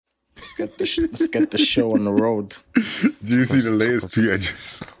Let's get the show on the road. Do you see the latest tweet I just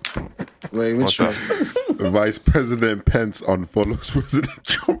saw? Wait, which one? Vice President Pence unfollows President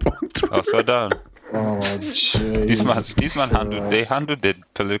Trump on Twitter. Oh, so down. Oh, jeez. These man handled their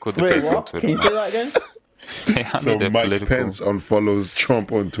political debates on Twitter. Can you say that again? They handled So their Mike political. Pence unfollows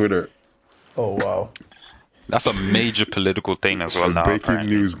Trump on Twitter. Oh, wow. That's a major political thing as well now. Breaking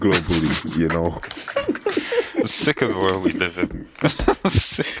Apparently. news globally, you know. I'm sick of the world we live in. I'm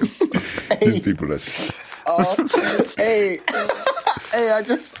sick of These people are sick. Hey,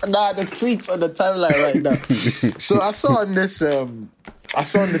 the tweets on the timeline right now. So I saw on this, I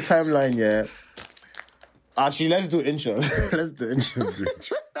saw on the timeline, yeah. Actually, let's do intro. Let's do intro.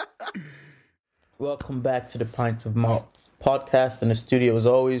 Welcome back to the Pints of Malt podcast. In the studio, as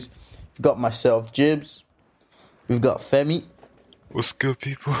always, we've got myself, Jibs. We've got Femi. What's good,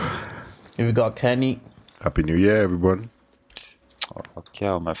 people? And we've got Kenny. Happy New Year, everyone. Oh, get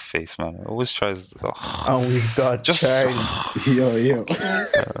out of my face, man. I always tries. And we've got Just- Charlie. Yo.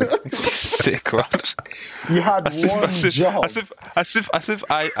 Makes me sick, man. You had one job. As if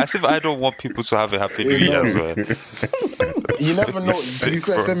I don't want people to have a happy New Year as well. You never know. To be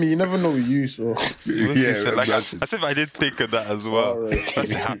fair, Femi, you never know you. So As if I didn't think of that as well. Alright. Like,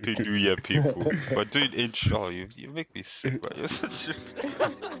 happy New Year, people. But doing intro, you make me sick, man. You're such a...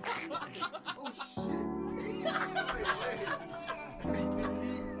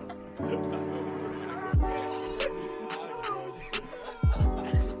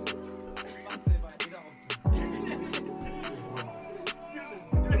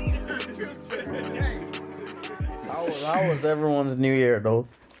 How was everyone's New Year, though?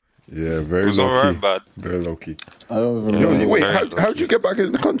 Yeah, very It was low key. alright, but Very low key. I don't even Yeah. know. Wait, very how'd you get back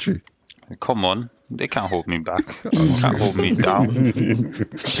in the country? come on. They can't hold me back. You can't hold me down. You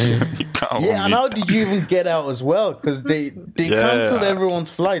can't hold Yeah, and me how did you even get out as well? Because they Yeah. cancelled everyone's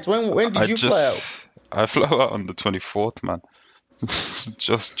flights. When did you fly out? I flew out on the 24th, man.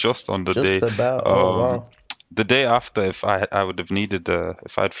 just on the day. Just about. Oh, wow. The day after, if I would have needed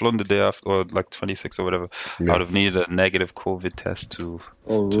if I had flown the day after, or like 26 or whatever, Yeah. I would have needed a negative COVID test to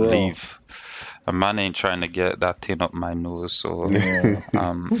Oh, to raw. leave. A man ain't trying to get that thing up my nose, so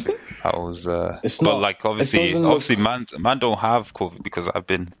I was. It's but not- like it obviously, doesn't look- man don't have COVID because I've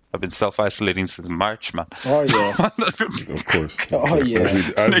been self isolating since March, man. Oh yeah. Of course. Oh,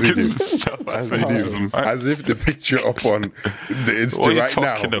 yeah. As we do. Self-isolating. As if the picture up on the Insta What are you right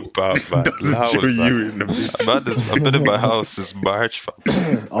now talking about, man? doesn't How show is that? you in the picture. I've been in my house since March,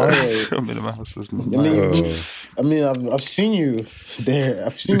 fam. Oh yeah. I've been in my house since I March. mean, I've seen you there.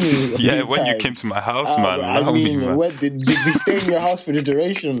 I've seen you. Yeah, when you came to my house, man. I allow me, mean, man. what, did we stay in your house for the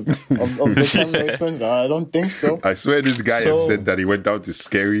duration of the time no expense? I don't think so. I swear this guy So- has said that he went down to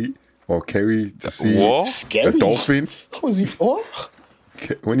Scary or Kerry to see What? Scary. the dolphin. What was he? What?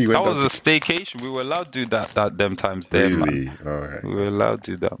 When he went That down was a staycation. We were allowed to do that them times there, really? man. All right. We were allowed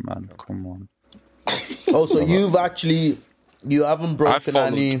to do that, man. Come on. Oh, so you haven't broken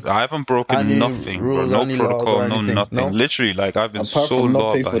any... I haven't broken any nothing, bro. rules, No any laws protocol, or no anything, nothing. no? Literally, like I've been Apart so from not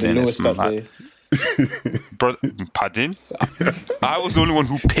law paying for the abiding. Lewis It's that mad. day. Bro, pardon? I was the only one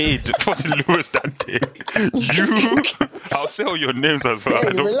who paid for the Lewis that day. I'll say all your names as well. I Hey,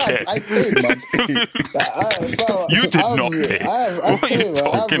 don't relax. care. I paid, man. You did not pay. What are you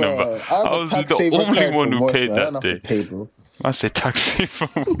talking about? I was the only one who paid that day. Pay, bro. I say taxi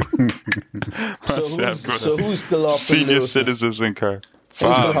phone. So who's still up in Senior Lewis? citizens in car. still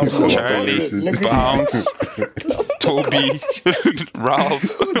Wow, have to- Charlie, Does it? Niggas- Bounce, Toby,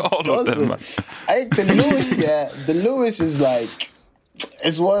 Ralph, all of Does them, it? man. I think the Lewis is like,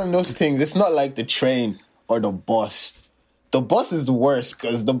 it's one of those things. It's not like the train or the bus. The bus is the worst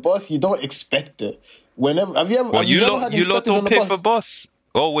because the bus, you don't expect it. Whenever have you ever? Well, have you ever lot had you lot inspectors on don't the pay for bus.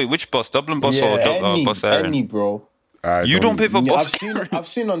 Oh wait, which bus? Dublin bus or bus Iron? Any, bro. You don't pay for Yeah, bus. I've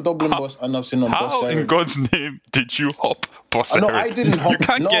seen on Dublin bus and I've seen on bus. How in Iron. God's name did you hop bus? No, Iron? I didn't hop. You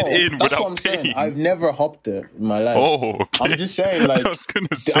can't no, get in that's without what I'm paying. saying. I've never hopped it in my life. Oh, okay. I'm just saying, like, I was gonna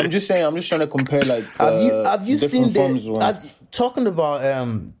say. I'm just trying to compare, like, Have you different seen forms the... one. talking about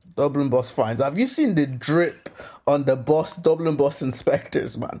Dublin bus fines, have you seen the drip on the Dublin bus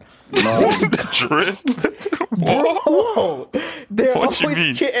inspectors, man? Drip. What? Bro, they're What do you always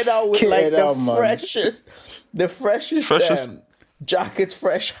mean? kitted out with Kitted like the out, man. freshest jackets,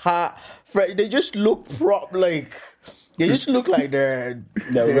 fresh hat. They just look they just look like they're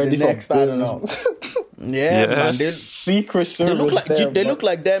ready the for next. I don't know. business. Yeah, man. Yes. Secret They Service. look like there, look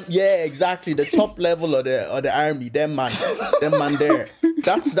like them. Yeah, exactly. The top level of the army. Them man there.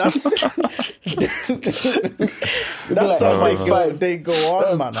 That's that's like how MI5. they go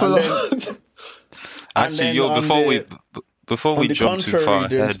on, man. Pull And then, Actually, then yo, on before we On the jump too far contrary,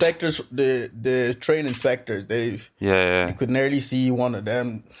 the ahead, inspectors, the train inspectors, you yeah, could nearly see one of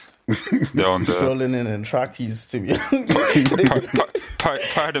them they're on the strolling in trackies to be.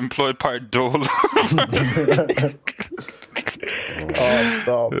 part employed, part dole. Oh,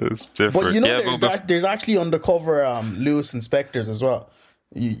 stop! It's different. But you know, Yeah, there's actually undercover Lewis inspectors as well.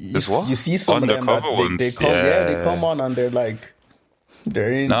 There's what? You see some of them that Undercover they ones? come, Yeah. they come on and they're like,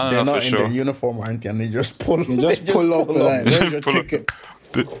 they're No, not for in sure. their uniform or anything, and they just pull, You just pull up like, where's your Pull up. ticket?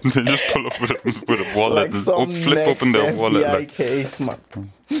 They just pull up with a wallet like and some flip next open their FBI wallet. Like, case, man.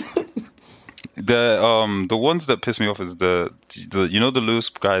 the ones that piss me off is the you know the loose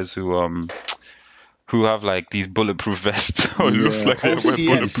guys who have like these bulletproof vests or it looks Yeah. like they wear OCS.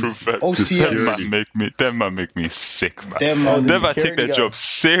 bulletproof vests. OCS. Them man make me sick, man. Them man- Them man take security their guys. job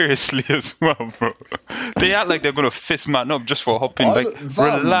seriously as well, bro. They act like they're gonna fist man up just for hopping. All- Like,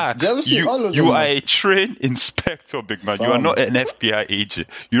 fam, relax. you ever see all of You them, are man? a trained inspector, big man. You are Fam. not an FBI agent.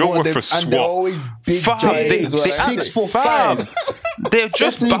 You don't work for SWAT. And they're always big Fam, giants as well. they- Six foot five. They're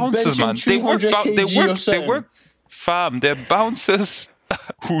just Definitely bouncers, man. benching They work, 300 kg or they something. work, fam. They're bouncers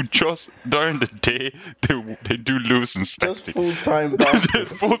who just during the day they do loose Just inspecting. full-time They're bouncers.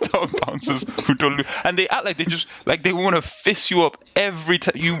 full-time bouncers who don't lose, and they act like they want to fist you up every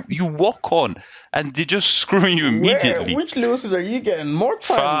time you walk on, and they're just screwing you immediately. Which Lewises are you getting? More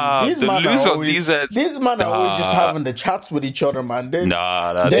time. Fam, These the men Lewis are are- always, these men are- are always just Nah. having the chats with each other, man.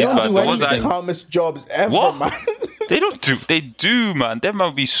 Nah, They they don't the do ones anything. the calmest jobs ever, What? man. They do, man.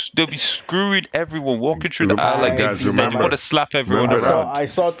 They'll be screwing everyone walking through the Remember- aisle like guys, they remember- want to slap everyone remember- around. I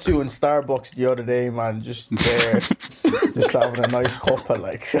saw two in Starbucks the other day, man. Just there, just having a nice cuppa.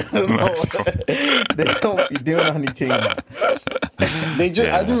 Like, I don't know. They don't be doing anything, man. I think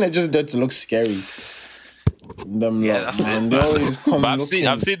they're just there to look scary. Them Yeah, lot, that's man. They always come But I've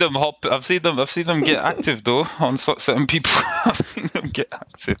looking. seen them hop. I've seen them get active though on certain people. I've seen them get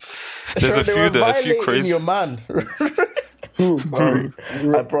active. There's Sure, a they few were that a few violating crazy. your man. Sorry,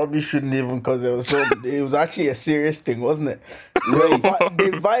 I probably shouldn't even because it was actually a serious thing, wasn't it? They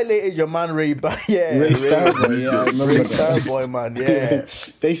violated your man Ray. Ray Starboy, yeah, I remember Ray that. Starboy, man. Yeah.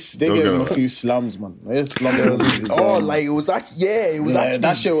 They Don't gave go. him a few slams, man. They slammed him. Oh, like it was actually it was Yeah, actually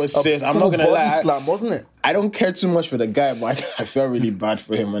that shit was a serious. I'm full not gonna body lie. slam, wasn't it? I don't care too much for the guy, but I felt really bad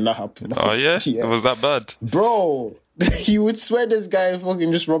for him when that happened. Oh yeah? It was that bad. Bro, you would swear this guy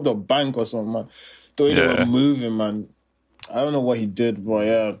fucking just robbed a bank or something, man. The way they Yeah. were moving, man. I don't know what he did, but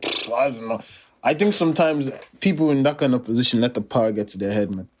yeah, I don't know. I think sometimes people in that kind of position let the power get to their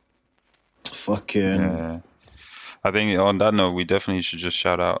head, man. Fucking. Yeah. I think on that note, we definitely should just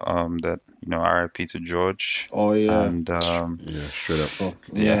shout out that RIP to George. Oh, yeah. And Yeah, straight up. Fuck.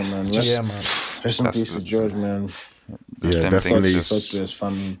 Yeah, man. Rest, Yeah, man. rest in That's peace to the- George, man. Yeah, them definitely. things Thoughts to his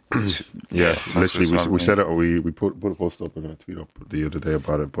family. Yeah, literally, what we said it. We put a post up and a tweet up the other day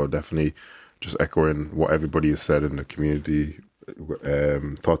about it, but definitely just echoing what everybody has said in the community.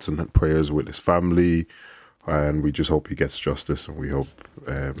 Thoughts and prayers with his family, and we just hope he gets justice, and we hope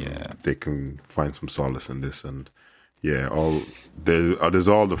they can find some solace in this. And yeah, there's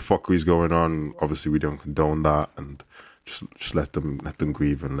all the fuckeries going on. Obviously, we don't condone that, and just let them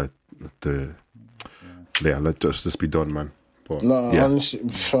grieve and let justice be done, man. But No, yeah, honestly,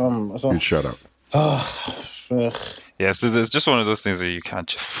 huge shout out. yeah, so it's just one of those things where you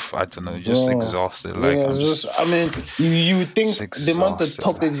can't. I don't know. You're just Bro. exhausted. Like yeah, I'm it's just, just, I mean, you would think It's the amount of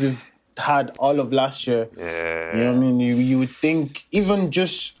exhausting, topics we've had all of last year, yeah. you know what I mean? You would think even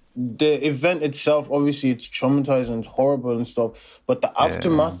just the event itself, obviously it's traumatizing, it's horrible and stuff, but the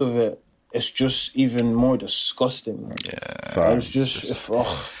aftermath of it is just even more disgusting, man. Facts. It's just,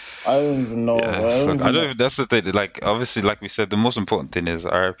 I don't even know. Yeah, I don't even, that's the thing. Like, obviously, like we said, the most important thing is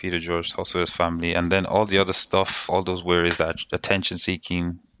RIP to George, also his family, and then all the other stuff, all those worries, that attention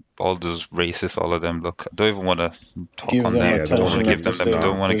seeking, all those racists, all of them. Look, I don't even want to talk Give on them them. attention Don't want to at give them. this stage.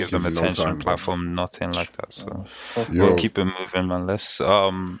 Don't want to give Give them them no attention, time, bro. platform, nothing like that. So Yo. we'll keep it moving, man. Let's.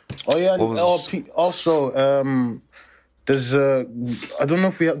 Oh yeah, What was- also, there's I don't know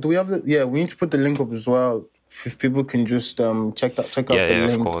if do we have the, yeah, we need to put the link up as well. If people can just check out Yeah, the yeah, of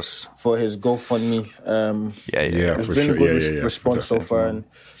link course. for his GoFundMe. Yeah. Yeah, It's for been sure. a good Yeah. response so far, and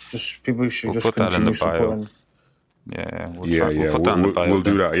just people should We'll just put that in continue the bio. supporting. Yeah, we'll Yeah, try, we'll put that in the bio. we'll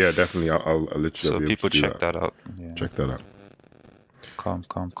do then. that. Yeah, definitely. I'll literally So be able people to do check that out. Yeah. Check that out.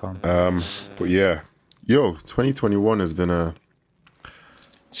 Calm. But yeah, 2021 has been a.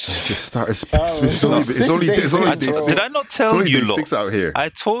 Just start. It's only 6 days in, day bro. six. Did I not It's tell only you, day lot? 6 out here. I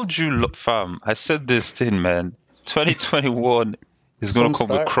told you, look, fam. I said this thing, man. 2021 is gonna Some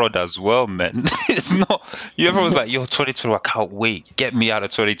come with crud as well, man. It's not. You ever was like, yo, 2020, I can't wait. Get me out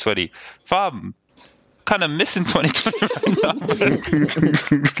of 2020, fam. kind of missing 2020 right now.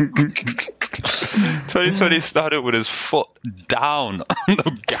 2020 started with his foot down on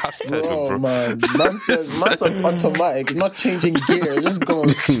the gas pedal, bro. Man's on automatic, not changing gear, just going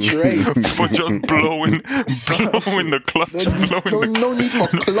straight. But just blowing the clutch. No need for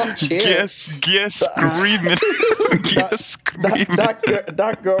clutch here. Gear screaming.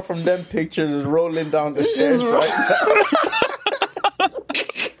 That girl from them pictures is rolling down the stairs right now.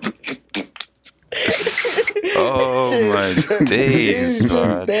 Oh my days, She's man.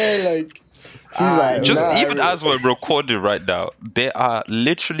 just there, like she's like. Just even as we're recording right now, there are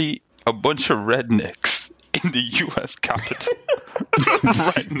literally a bunch of rednecks in the U.S. Capitol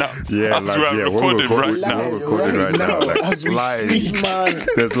right now. Yeah, as like, we're yeah, recording right now. We're recording right now. Like, as we live. speak. These man,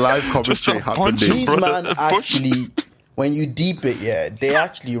 There's live Just commentary a bunch of happening. these brother, man a bunch- actually, when you deep it, yeah, they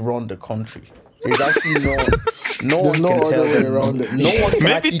actually run the country. There's actually no one no can other tell way them. around it. No one can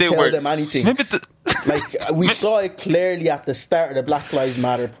Maybe actually they tell were. them anything. Maybe Like we saw it clearly at the start of the Black Lives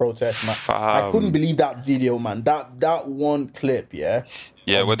Matter protest, man. I couldn't believe that video, man. That one clip, yeah.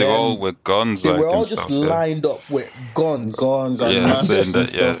 yeah, of where they were them. all with guns. They like, were all and just stuff, yeah. lined up with guns. Guns and Yeah, matches saying and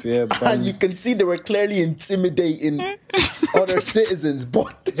that, yeah. stuff, yeah. And you can see they were clearly intimidating other citizens,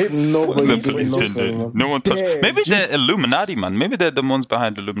 but they Nobody The did police nothing, didn't. man. No one touched. They're Maybe just- they're Illuminati, man. Maybe they're the ones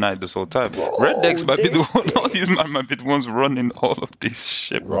behind Illuminati this whole time. Rednecks might be the one. All these men might be the ones running all of this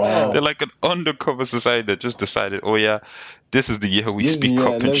shit. Bro. They're like an undercover society that just decided, oh yeah, this is the year we This- speak yeah,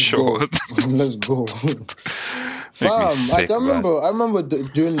 up and let's show go. it. Let's go. Make me Fam, sick, I man. remember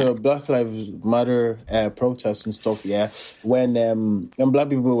during the Black Lives Matter protests and stuff. Yeah, when black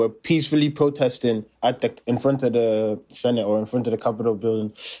people were peacefully protesting in front of the Senate or in front of the Capitol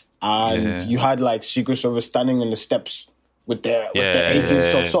building, and Yeah. you had like Secret Service standing on the steps with their AK and Yeah.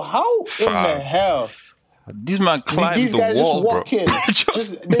 stuff. So how in the Fam. hell? These man climbed These the guys wall, just walk bro.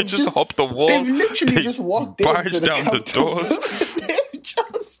 in. They just hopped the wall. They've literally They just walked barged into the down the Capitol doors. building. They've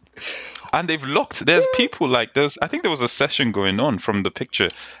just. And they've locked. There's people like I think there was a session going on from the picture.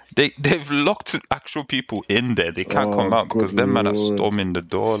 They've locked actual people in there. They can't Oh, come out because good them man are Lord. storming the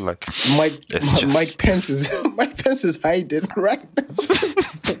door. Like Mike It's Pence is hiding right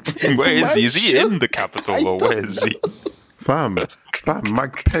now. where is he? Is he Man, in the Capitol or where is he? Fam,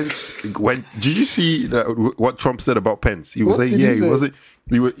 Mike Pence went. Did you see what Trump said about Pence? He was What saying, did he he say? wasn't.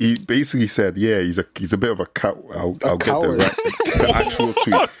 He basically said, yeah, he's a bit of a cow. I'll get coward. the actual tweet.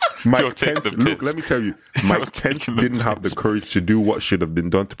 You're Mike taking Pence. the Look, piss. let me tell you, Mike Pence taking the didn't have the courage to do what should have been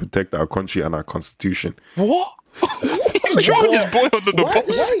done to protect our country and our constitution. What? He's throwing his boy under the Why bus.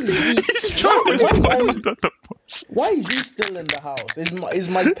 is he? He's throwing his boy why- under the bus. Why is he still in the house? Is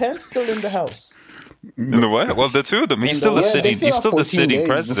Mike Pence still in the house? In the way? Well, the two of them. He's still the Yeah, they sitting. still He's have still the 14 sitting days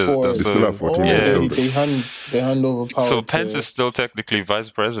president. before- though, They so- still have 14 Yeah. days. They hand over power. So Pence is still technically vice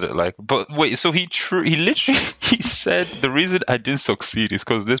president. Like, but wait, so he literally he said the reason I didn't succeed is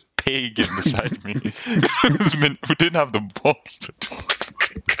because this pagan beside me who didn't have the balls to do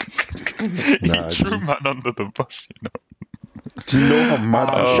it. Nah, He threw man under the bus, you know. Do you know how mad?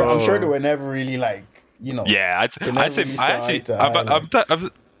 I'm sure they were never really like, you know. Yeah, I'd say really saw eye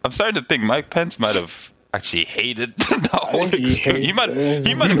to I'm starting to think Mike Pence might have actually hated that whole think he experience. hates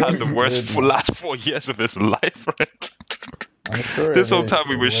He might have had the worst last 4 years of his life, right? I'm sure This whole it time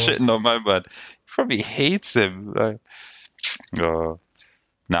we were was. shitting on my man. He probably hates him. Like,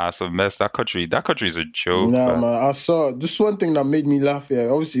 nah, it's a mess. That country is a joke. Nah, man. man. I saw just one thing that made me laugh. Yeah,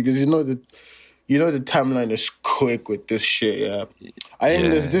 obviously because you know the timeline is quick with this shit. Yeah, I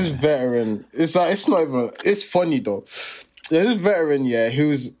think there's this veteran. It's like it's not even. It's funny though. There's this veteran, yeah,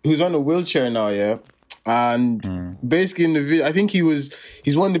 who's on a wheelchair now, yeah, and basically in the video, I think he's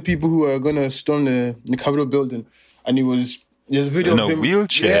one of the people who are gonna storm the Capitol building, and there's a video In of a him.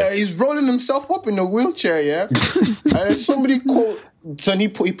 wheelchair? Yeah, he's rolling himself up in a wheelchair, yeah. And then somebody so he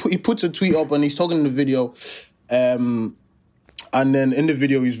puts a tweet up and he's talking in the video, and then in the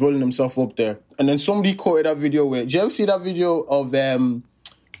video he's rolling himself up there, and then somebody quoted that video where. Did you ever see that video of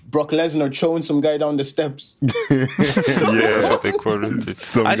Brock Lesnar throwing some guy down the steps? That's what they quoted it.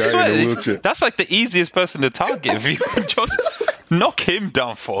 Some I guy in swear, a wheelchair. that's like the easiest person to target. If you can just knock him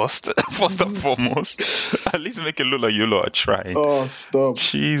down first and foremost, at least make it look like you lot are trying. Oh, stop.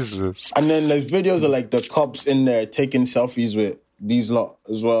 Jesus. And then there's videos of like the cops in there taking selfies with these lot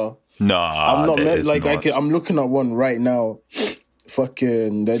as well. Nah, I'm not there meant is like not. I'm looking at one right now.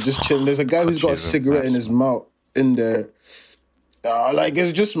 Fucking, they're just chilling. There's a guy who's got a Jesus, cigarette in man. his mouth in there. Like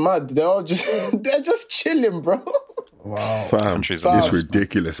it's just mad. They're just chilling, bro. Wow. Fam, Countries it's are-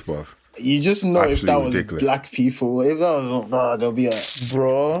 ridiculous, bruv. You just know if that Absolutely was ridiculous. black people. If that was, there'll be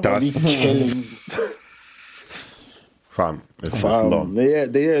Bro. That's killing. fam. It's long. The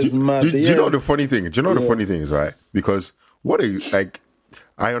year is mad. Do The you year know is- the funny thing? Do you know the funny thing is, right? Because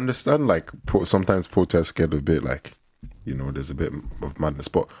I understand sometimes protests get a bit like, there's a bit of madness,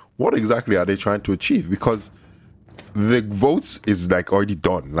 but what exactly are they trying to achieve? Because the votes is like already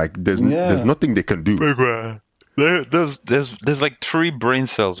done. Like there's nothing they can do. There's like 3 brain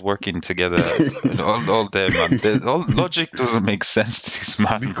cells working together all day, man. Logic doesn't make sense to these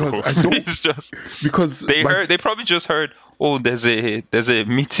man. Because bro. I don't- It's just, Because they probably just heard, oh, there's a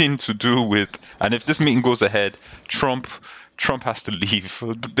meeting to do with, and if this meeting goes ahead, Trump has to leave.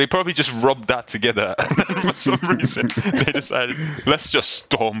 They probably just rubbed that together, and then for some reason they decided, let's just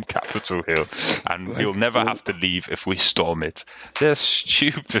storm Capitol Hill, and he'll never have to leave if we storm it. They're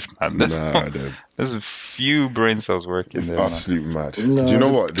stupid, man. There's a few brain cells working It's there. Man. absolutely mad. No, Do you know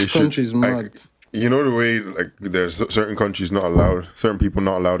the what? They country's should, mad. like, you know the way, like, there's certain countries not allowed, certain people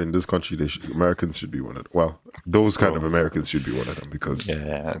not allowed in this country. Americans should be one of them. Well, those kind of Americans should be one of them because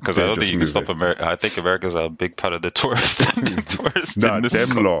Yeah, because they're I don't think just you can stop moving. America. I think Americans are a big part of the tourists Nah, in,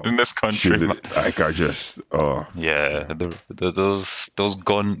 them in this country. should, Man. like, are just Yeah, those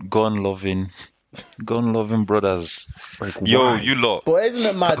gun loving brothers. like, Yo, why? you lot. But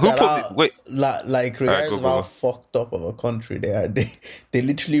isn't it mad Who that put our, the- wait. like regardless go, of go, how go. fucked up of a country they are, they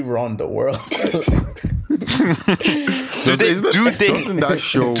literally run the world. Do they? Doesn't that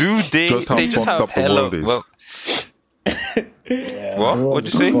show Do they? just how They just fucked have up the hella. world is? Well, what?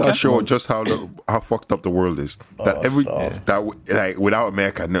 What'd you say? That Ken? show just how fucked up the world is. That stop. like without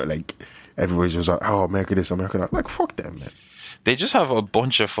America, no, like everybody's just like, oh, America this, America that. Like, fuck them, man. They just have a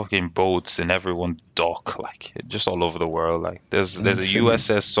bunch of fucking boats in everyone's dock, like just all over the world. Like there's a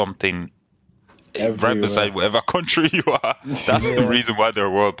USS something right Everywhere. beside whatever country you are. That's the reason why they're a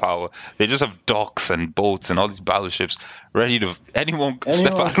world power. They just have docks and boats and all these battleships ready to anyone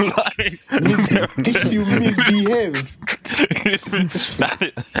step out of line. If you misbehave,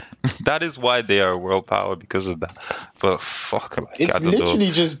 that is why they are a world power, because of that. But fuck, like, I it's don't know.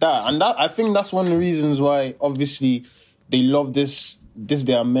 literally just that, and I think that's one of the reasons why obviously they love this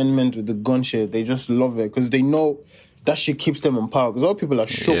their amendment with the gun shit. They just love it because they know that shit keeps them in power. Because a lot of people are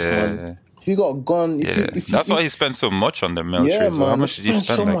shook, Yeah. man. If you got a gun, if you That's why he spent so much on the military. Yeah, as well. How man, much did he spent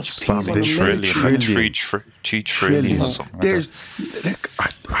spend? so Like much peas on the 3 trillion, like military. 3 trillion or something. Like that. There's,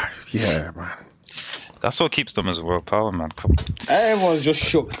 yeah, man. That's what keeps them as a world power, man. Come on. everyone's just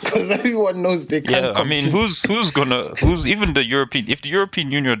shook because everyone knows they can't. Yeah, I mean, who's even the European? If the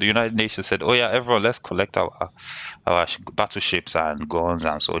European Union or the United Nations said, "Oh yeah, everyone, let's collect our battleships and guns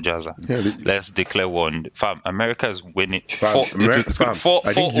and soldiers, and let's declare one." Fam, America is winning. It's gonna be 4-0.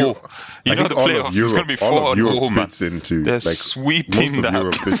 I think You know the all playoffs. of Europe, It's gonna be all of 4-0, Europe man. fits into They're like sweeping most of that.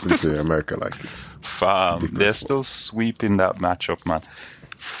 Europe fits into America. Like it's Fam, ridiculous, they're man. still sweeping that matchup, man.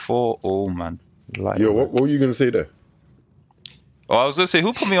 4-0, man. Like, Yo, what were you gonna say there? Oh, I was gonna say,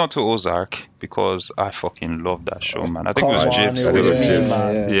 who put me onto Ozark? Because I fucking love that show, man. I think Come it was on, Jibs. it was Jibs. me,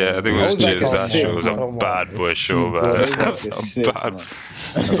 man. Yeah, I think it was Ozark Jibs. is That sick, show was a man. bad boy It's show, so man. good. Ozark That's is a sick, bad. man.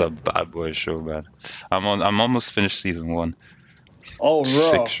 That's a bad boy show, man. I'm almost finished season 1. Oh, raw.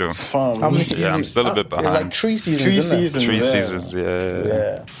 Sick show. Fam, How many seasons? Yeah, I'm still a bit It's like behind. 3 seasons. 3 isn't it? seasons. 3 yeah. seasons, yeah.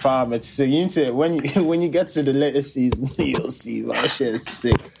 Yeah. Fam, it's sick. You need to when you get to the latest season, you'll see that shit is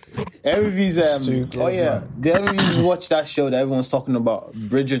sick. Everybody's too good, oh yeah, man. did everybody's watch that show that everyone's talking about,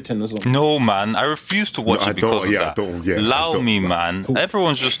 Bridgerton or something? No, man, I refuse to watch No, I it because don't, of yeah, I that. don't, yeah, I Allow don't, me, man. man.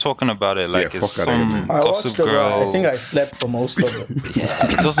 Everyone's just talking about it like Yeah, it's fuck outta here, some man. I watched gossip it. girl. I think I slept for most of it.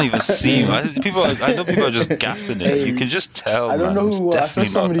 It doesn't even seem. I know people are just gassing it. Hey, You can just tell. I don't man. know It's who. I saw definitely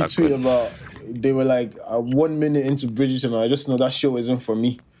not somebody that tweet good. about. They were like 1 minute into Bridgerton, and I just know that show isn't for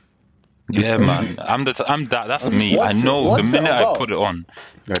me. Yeah, man. I'm that. That's me. What's I know what's the it minute I about? put it on,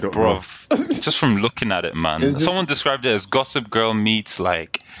 I don't know. bruv. Just from looking at it, man. It's just- Someone described it as Gossip Girl meets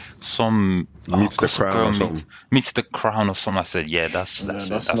like some Meets The Gossip Crown Girl or something. Meets The Crown or something. I said, yeah, that's Yeah, it.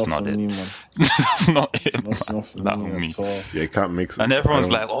 that's That's not not for it. me, man. That's not it. That's man. not for Not me at all. Yeah, you can't mix. And everyone's I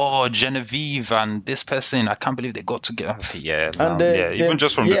don't- like, "Oh, Genevieve and this person, I can't believe they got together." I said, yeah, man. And they, yeah, even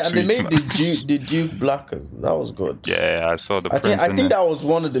just from the and they tweets, made man. the Duke black. That was good. Yeah, I saw the I prince. think that was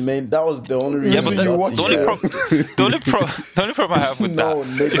one of the main. That was the only reason. Yeah, but Reason the you I watch got only, the- the only problem I have with No,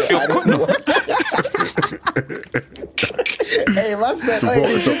 that, nigga, if you're I didn't watch. Hey, man said, Support-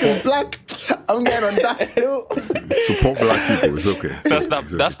 "Hey, support. she's black." I'm getting on that still. support black people. It's okay.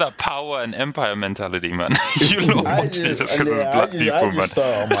 that's that power and empire mentality, man. You know, I watch it just, just because it's black people, I man. just saw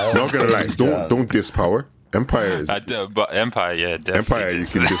it on my own. Not gonna lie. page, Don't diss power. Empire is But Empire, yeah, definitely. Empire. You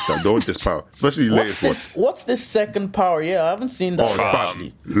can just don't dispower, especially the latest one. What's this second power? Yeah, I haven't seen that. Oh,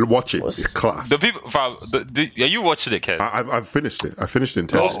 actually. watch it. It's class. The people, fam, are you watching it, Ken? I've finished it. I finished it in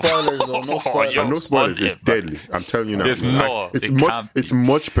 10. No spoilers, though. No spoilers. yo. No spoilers. on It's it, bro. deadly. I'm telling you now. There's no- It's it much. can't be. It's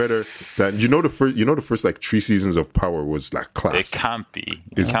much better than the first like 3 seasons of Power was like class. It can't be.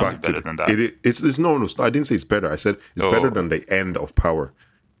 It It's can't back be better to than that. It's no. I didn't say it's better. I said it's better than the end of Power.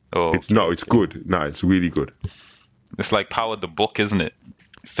 It's good. No, it's really good. It's like Power the book, isn't it?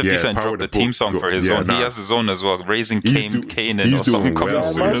 50 Yeah, Cent Power dropped the the theme book. song for his Yeah, own. nah. He has his own as well. Raising Canaan he's or something doing coming well.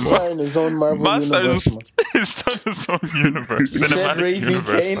 Yeah, soon man's as well. starting his own Marvel Man universe. Man. he's done his own universe. He said Cinematic Raising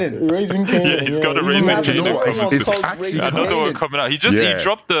universe. Canaan. Raising Canaan. Yeah, he's got a even Raising has You know Canaan what? coming It's soon. actually Another one coming out. He dropped his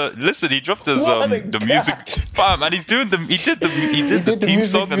What a the music fam, and he's doing the theme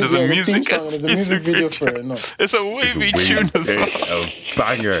song and there's a music There's a music video for it. No. It's a wavy tune as well. It's a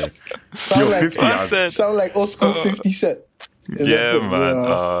banger. Sound Yo, like 50 hours. sound like old school 50 Cent. Yeah,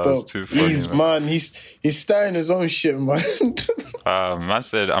 man. Stop. It's too funny, He's starting his own shit, man. Man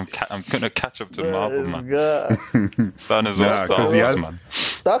said, I'm gonna catch up to Marvel, man. God. Starting his own Nah, Star 'cause he Wars, has- man.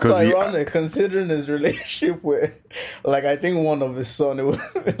 That's 'Cause he- ironic considering his relationship with, like, I think one of his son. It was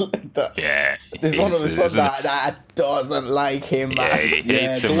like that. Yeah. There's one of his sons Isn't it? that doesn't like him, Yeah, man. he hates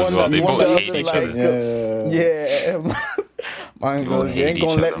Yeah, the him one as well. that- They the one both that hate doesn't each like- other. Yeah. Man goes, you hate ain't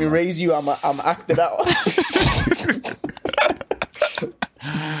gonna each let other, me man. raise you. I'm acted out.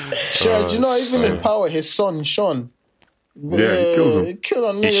 Sure, do you know, even in Power, his son, Sean. Yeah, he kills him. He killed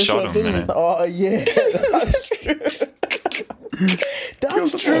on He niggas, shot him, didn't man. he? Oh yeah, that's true.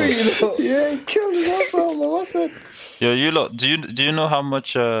 That's true. You know. Yeah, he killed his ass out, man. What's it? Yeah, you lot, do you know how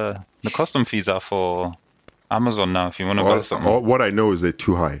much the custom fees are for Amazon now? If you want to buy something, What I know is they're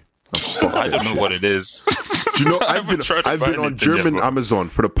too high. I don't know what it is. Do you know I I've haven't tried to been find on anything yet, German bro. Amazon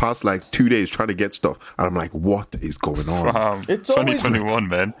for the past like 2 days trying to get stuff, and I'm like, what is going on? It's always- 2021,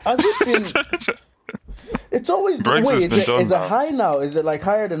 man. Has it been? It's always Brexit's wait. been Is done it now. high now? Is it like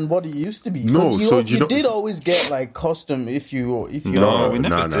higher than what it used to be? 'Cause No, so you you know- did always get like custom if you No, No, we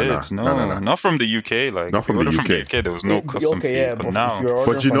never no, did. No, not from the UK. Like, Not from if you the order UK. There was no custom okay, fee. yeah, But but now, if you're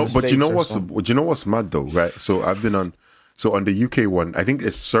ordering But you from know, the but you know States or what's you know what's mad though, right? So I've been on, so on the UK one, I think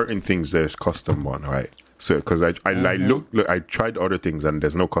it's certain things there's custom one, right? So because I look, I tried other things and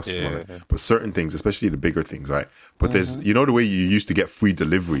there's no custom on it, Yeah. but certain things, especially the bigger things, right? But there's you know the way you used to get free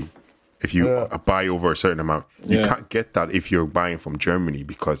delivery if you buy over a certain amount, you Yeah. can't get that if you're buying from Germany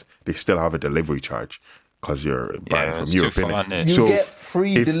because they still have a delivery charge because you're buying from it's too Europe. far, innit? innit? you So get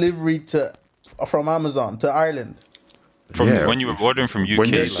free if- delivery from Amazon to Ireland. when you were ordering from UK,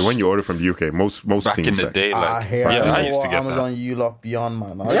 when you order from the UK, most back things in the like- day, I like, hear. yeah, I you used know to what, get Amazon, that. you lot beyond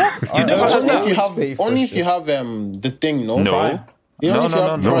man. You never Only if you have, pay for only if shit. you have the thing, no? No. Prime. You No, only if you no,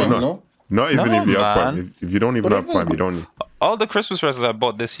 have no, Prime, no. no? Not even No, if you have man. Prime. If you don't even But have even- Prime, you don't need. All the Christmas presents I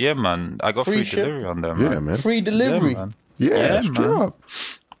bought this year, man, I got Free free ship? delivery on them. Yeah, man. man. Free delivery. Yeah, man. Yeah, Yeah, straight man. up.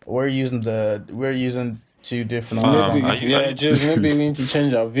 We're using two different Maybe- Amazon. are you- Yeah, just maybe we need to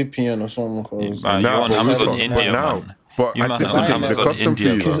change our VPN or something. Cause Man, you Now- on but Amazon now- India, now- man. But You I man think are on the Amazon custom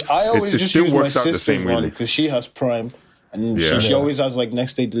India, fees, bro. I always it just still use works my out the sister's same one really. because she has Prime, and Yeah. she always has like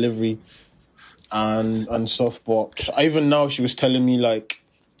next day delivery and stuff. But even now, she was telling me like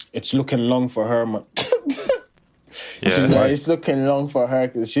it's looking long for her, man. She's Yeah. like, it's looking long for her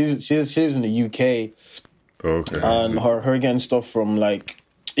because she lives in the UK Okay. and her getting stuff from like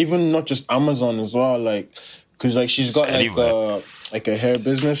even not just Amazon as well, like because like she's got like a hair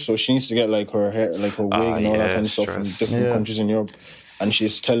business, so she needs to get like her hair, like her wig and all that yeah, kind of stuff from stress. different Yeah. countries in Europe. And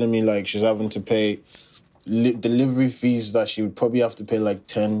she's telling me like she's having to pay delivery fees that she would probably have to pay like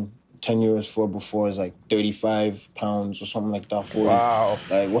 10 euros for before is like £35 or something like that. 40. Wow.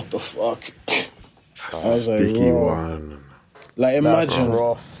 Like what the fuck? I was like, Sticky bro. one. Like That's imagine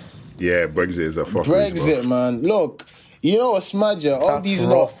rough. Yeah, Brexit is a fuck. Brexit, man. Look, you know what's mad? Yeah? All That's these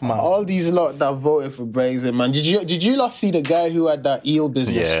rough, lot, man. all these lot that voted for Brexit, man. Did you lot see the guy who had that eel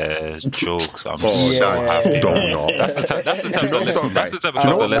business? Yeah, jokes. I'm Oh, Yeah. that don't know. That's the type Do you know of something, that's the right? type Do of you know stuff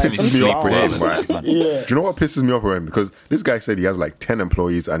that what lets me pisses me sleep off with with him, him, right? man. Yeah. Do you know what pisses me off with him? Because this guy said he has like 10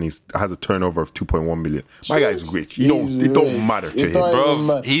 employees and he has a turnover of 2.1 million. My guy's rich. It don't matter to You him. thought- Bro,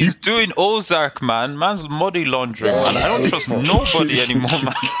 man. he's doing Ozark, man. Man's money laundering, man. I don't trust nobody anymore,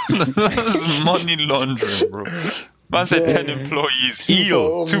 man. That's money laundering, bro. Man said 10 employees.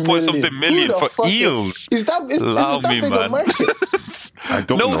 Eel. 2 point something million Who the for fuck eels. Is that Allow that me, big a man. market? I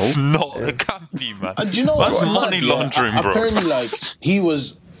don't No, know. it's not. It can't be, man. And do you know That's what's money mad, yeah? laundering, bro. Apparently, like he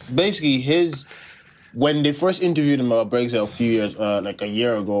was basically when they first interviewed him about Brexit a few years, like a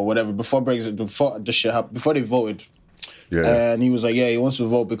year ago or whatever, before Brexit, before this shit happened, before they voted, Yeah. And he was like, yeah, he wants to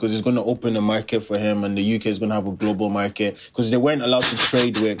vote because it's going to open the market for him, and the UK is going to have a global market because they weren't allowed to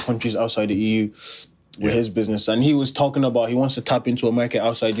trade with countries outside the EU with his business. And he was talking about he wants to tap into a market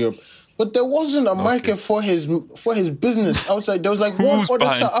outside Europe. But there wasn't a market for his business outside. There was like one other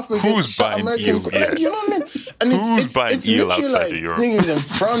South African, South American, like, you know what I mean? And it's literally like niggas in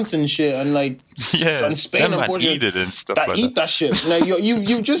France and shit, and like and Spain and Portugal that eat that shit. Like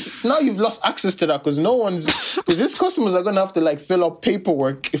you've just now you've lost access to that because his customers are gonna have to like fill out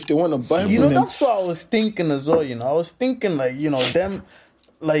paperwork if they want to buy. You know, that's what I was thinking as well. You know, I was thinking like, you know, them.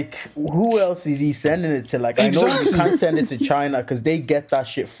 Like, who else is he sending it to? Like, I know you can't send it to China because they get that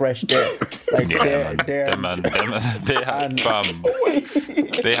shit fresh there. Like, they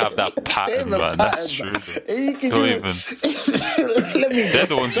have that pattern, man. That's true. They're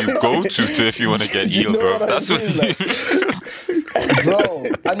the ones you go to if you want to get eel, bro. That's what like, bro.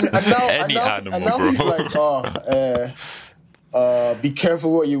 And now he's like, be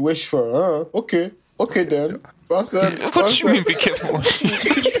careful what you wish for. Okay then. What do you mean be careful?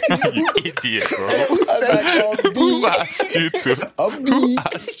 You idiot, bro. Who asked you to? Who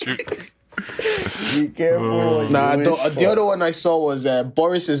asked you? Be careful. The other one I saw was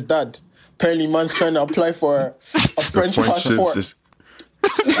Boris's dad. Apparently, man's trying to apply for a French passport.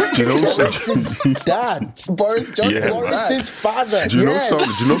 Do you know Boris's dad? Boris Johnson. Boris's father. Do you know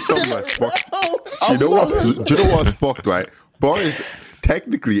something that's fucked? Do you know what's fucked, right? Boris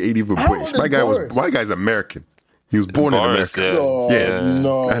technically ain't even British. My guy's American. He was born in America.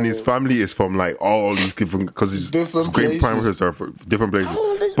 No. And his family is from like all these different, because his great parents are from different places.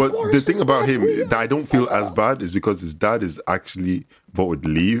 But the thing about him that I don't feel as bad is because his dad is actually voted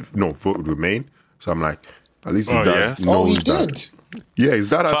Remain. So I'm like, at least his dad knows that. Yeah, his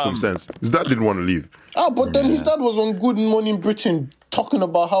dad has some sense. His dad didn't want to leave. But then his dad was on Good Morning Britain talking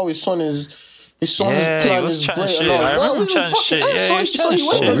about how his son's plan is great. I remember him chatting shit. So he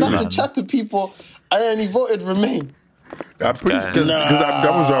went on that to chat to people, and then he voted Remain. I'm pretty because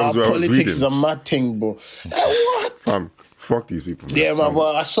that was what I was reading. Politics is a mad thing, bro. What? Fuck these people. Man. Yeah, man.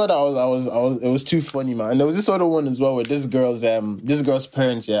 But I saw that it was too funny, man. And there was this other one as well where this girl's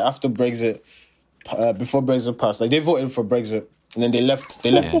parents, after Brexit, before Brexit passed, like they voted for Brexit, and then they left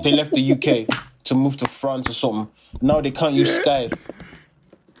the UK to move to France or something. Now they can't use Sky.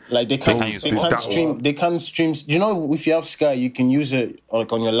 Like they can't stream. You know, if you have Sky, you can use it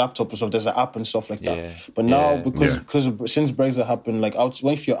like on your laptop or stuff. There's an app and stuff like that. Yeah. But now because since Brexit happened, like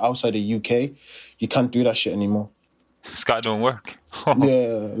if you're outside the UK, you can't do that shit anymore. Sky don't work. No.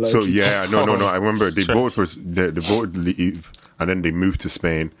 I remember they voted leave, and then they moved to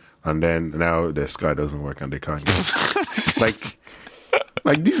Spain, and then now their Sky doesn't work and they can't get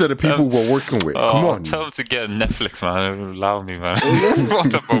Like these are the people we're working with. Come on, tell them to get Netflix, man. Allow me, man.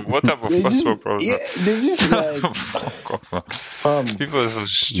 what type of first world problem? Yeah, they're just like people are so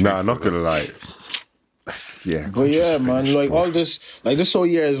stupid. Nah, not gonna lie. Yeah, but yeah, man. Like all this, like this whole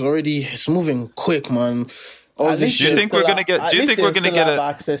year is it's moving quick, man. Do you think we're gonna get? Do you think we're gonna get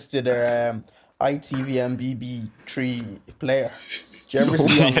access to their ITV and BB3 player? Do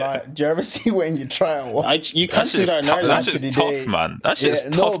you ever see when you try and watch? You can't do that in Ireland. That's just tough, man. That's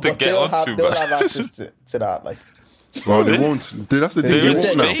just tough to get onto, man. They'll have access to that, like. Well, they won't. That's the thing.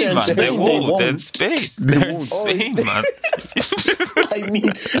 They won't. They're in Spain. They're in Spain, man. I mean,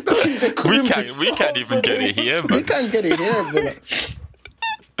 we can't even get it here, man. We can't get it here, but.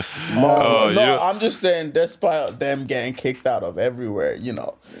 I'm just saying, despite them getting kicked out of everywhere, you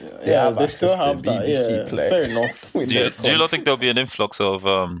know, they still have that. BBC Play. Fair enough. Do you not think there'll be an influx of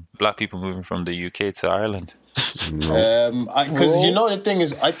black people moving from the UK to Ireland? Because you know the thing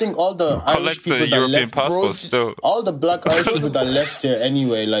is, I think all the Irish people that left, all the black Irish people that left here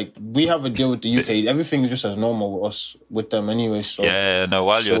anyway, like we have a deal with the UK. Everything is just as normal with us with them anyway. So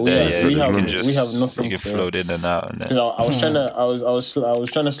while you're there, we have nothing. You can float in and out. Because I was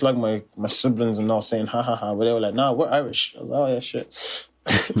trying to slag my siblings and all saying ha ha ha, but they were like, nah, we're Irish. I was like, oh yeah, shit.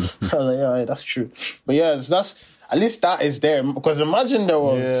 I was like, yeah, that's true. But yeah, that's. At least that is there. Because imagine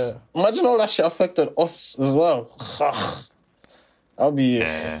all that shit affected us as well. That would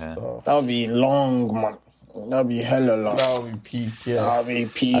be long, man. That would be hella long. That would be peak, yeah. That would be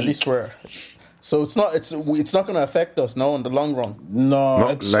peak. At least so it's not going to affect us, no, in the long run.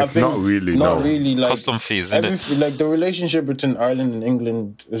 No, not really. Not really. Like custom fees, isn't it? Like the relationship between Ireland and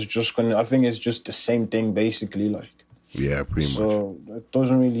England is just I think it's just the same thing, basically. Like. Yeah, pretty much. So it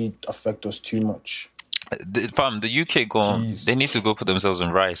doesn't really affect us too much. The UK they need to go put themselves in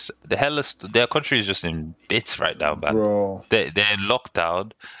rice. Their country is just in bits right now, man. Bro. They're in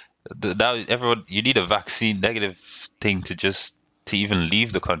lockdown. Everyone, you need a vaccine negative thing to even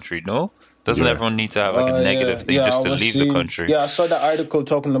leave the country, no? Doesn't Yeah. everyone need to have like a negative thing just I to was leave seeing- the country? Yeah, I saw that article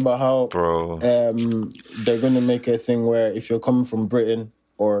talking about how Bro. they're going to make a thing where if you're coming from Britain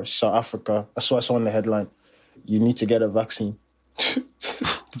or South Africa, I saw on the headline, you need to get a vaccine.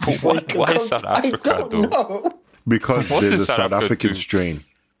 Before you can Why come- South Africa, I don't though? know. Because What's there's in a South South Africa African too? strain.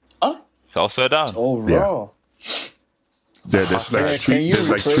 Also down. Oh, raw. There's like Can street. you There's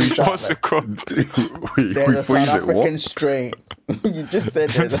like rephrase street. that? What's it called? There's a South Rephrase it. African What? strain. You just said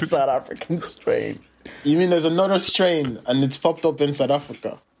there's a South African strain. You mean there's another strain and it's popped up in South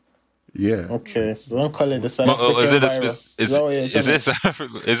Africa? Yeah. Okay, so don't call it the South African Is it a virus. is that what you're is trying to- it South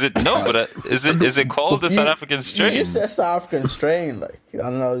Africa? Is it no? But is it called the South African You strain? just said South African strain. Like, I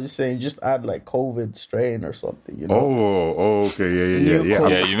don't know, just saying, just add like COVID strain or something, you know? Oh, okay. Yeah. New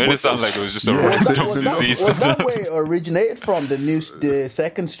Yeah, you made it sound like it was just a Yeah, random Was disease. that where it originated from, the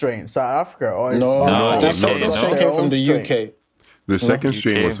second strain, South Africa? Or No, No, the no, second no. strain came from the UK. The second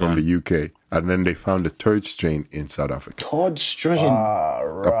strain UK, was from man. the UK, and then they found the third strain in South Africa. Third strain.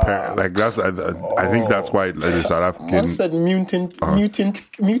 Like that's, I think that's why like, the South Man African. said mutant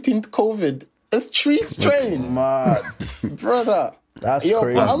COVID. It's 3 strains, Mad. brother. That's Yo,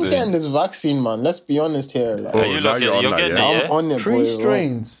 crazy. but I'm dude. getting this vaccine, man. Let's be honest here. Like, Oh, you now looking- you're on you're that, getting yeah? it, I'm on it, 3 boy,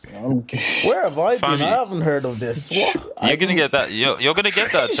 strains. bro. Where have I been? Family. I haven't heard of this. What? You're gonna get that. You're gonna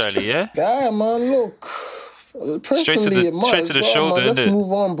get that, Charlie. Yeah. Yeah, man, look. Personally, it might straight as to the well, shoulder, man. Let's innit?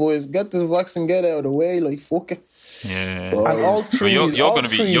 move on, boys. Get this vaccine, get it out of the way. Like, fuck it. Yeah. Bro. And all But trees, you're all gonna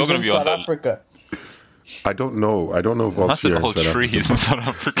be- trees you're gonna in be on South that- Africa. I don't know if all Massive here in old South trees Africa. in South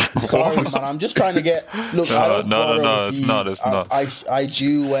Africa. Sorry, man. I'm just trying to get. Look, I don't no, bother no, with it's the- not, it's not. I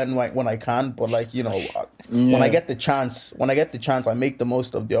do when I can, but like you know, when I get the chance, I make the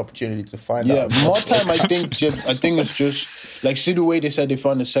most of the opportunity to find Yeah, out. more time. I think it's just like see the way they said they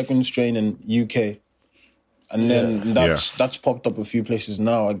found a second strain in UK, and then that's popped up a few places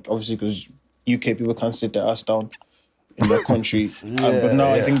now. Like, obviously, because UK people can't sit their ass down in their country. But now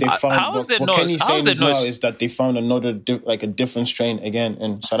I think they found. How is there what no- Kenny's how saying is is there no- now is that they found another a different strain again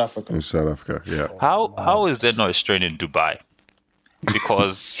in South Africa. In South Africa, yeah. How is there no a strain in Dubai?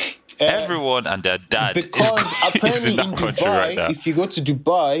 Because everyone and their dad Because is apparently in that in country right Dubai, now. if you go to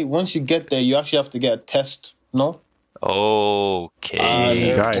Dubai, once you get there, you actually have to get a test. No.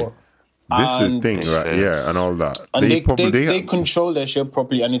 Okay. Guy, this is the And- thing, right? Yeah, and all that. And they have- control their shit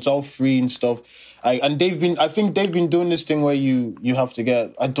properly, and it's all free and stuff. I think they've been doing this thing where you have to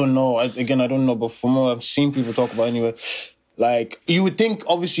get. I don't know. I don't know, but from what I've seen people talk about anyway, like you would think,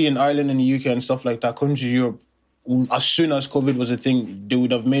 obviously in Ireland and the UK and stuff like that, countries in Europe, as soon as COVID was a thing, they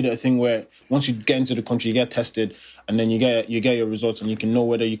would have made it a thing where once you get into the country, you get tested, and then you get your results, and you can know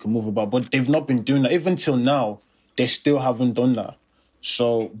whether you can move about. But they've not been doing that even till now. They still haven't done that.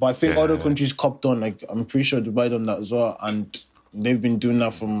 So, but I think other countries copped on. Like I'm pretty sure Dubai done that as well, and they've been doing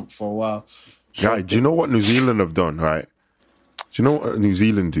that for a while. Guy, do you know what New Zealand have done, right? Do you know what New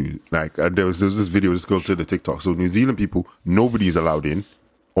Zealand do? Like, there was this video, just go to the TikTok. So New Zealand people, nobody's allowed in,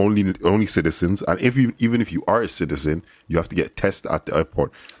 only citizens. And even if you are a citizen, you have to get tested at the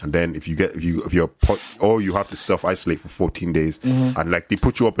airport. And then if you have to self-isolate for 14 days. And like, they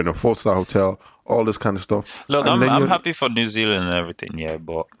put you up in a 4-star hotel, all this kind of stuff. Look, And then I'm you're- happy for New Zealand and everything, yeah,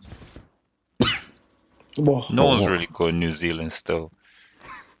 but Well, no one's really going New Zealand still.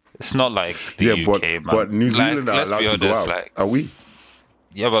 It's not like the Yeah, UK, man. but New Zealand like, are let's allowed be to go honest, out. like, Are we?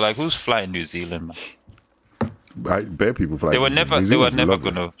 yeah, but like, who's flying New Zealand, man? Bare people fly. They were New never, Zealand. they were New Zealand's never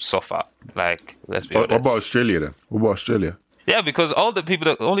lovely. gonna suffer. Like, let's be What honest. about Australia then? What about Australia? Yeah, because only people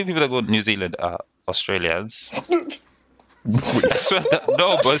that go to New Zealand are Australians. I swear that,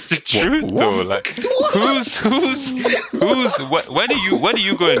 no, but it's the truth though. Like, when are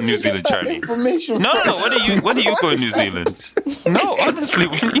you going to New Zealand, Charlie? information. No. When are you going to New Zealand? No, honestly,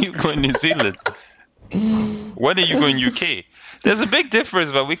 when are you going to New Zealand? When are you going UK? There's a big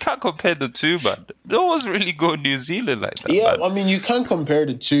difference, man. We can't compare the two, man. No one's really going to New Zealand like that. Yeah, man. I mean, you can't compare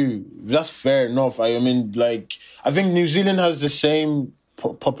the two. That's fair enough. I mean, like, I think New Zealand has the same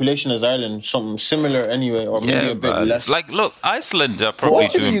population as Ireland, something similar anyway, or maybe a bit man. less. Like, look, Iceland are probably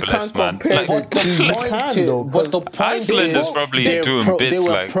What do doing you blessed, can't man. compare Like, the two? You point can is- though, but the 'cause point Iceland is is probably they're doing they bits were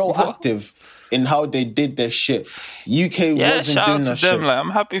like- proactive in how they did their shit. UK yeah, wasn't shout doing out to that them. shit. Like, I'm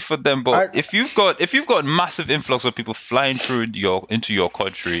happy for them. But if you've got massive influx of people flying through into your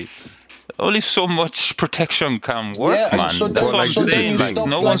country, only so much protection can work, yeah, man. and so That's then, what I'm so then saying. you Like, stop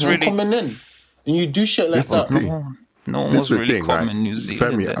no flights one's from really, coming in, and you do shit like This is the that. thing. no one This was is the really thing, coming right? New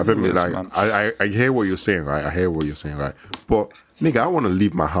Zealand. Femi, I feel anyways, like man. I hear what you're saying, right? I hear what you're saying, right? But nigga, I want to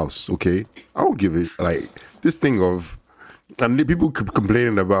leave my house, okay? I don't give it like this thing of, and the people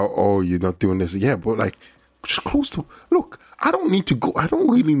complaining about, oh, you're not doing this, yeah, but like just close to. Look, I don't need to go. I don't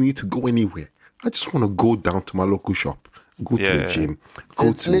really need to go anywhere. I just want to go down to my local shop, go to the gym, go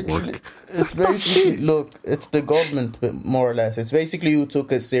It's to literally, work. it's That's basically, it. look, it's the government, more or less. It's basically who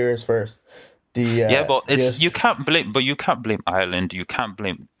took it serious first. But it's just- you can't blame. But you can't blame Ireland. You can't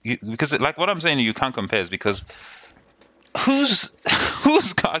blame because like what I'm saying. You can't compare is because who's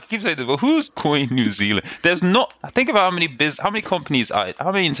I keep saying this, but who's going New Zealand? There's not. Think about how many companies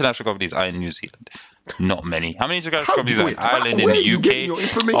how many international companies are in New Zealand. Not many. How many international How companies do are we- in Ireland, in where the are you UK? getting your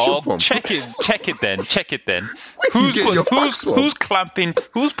information from? Check it then. Where you get your facts from?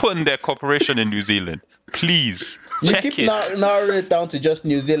 Who's putting their corporation in New Zealand? Please. we Check keep it. narrowing it down to just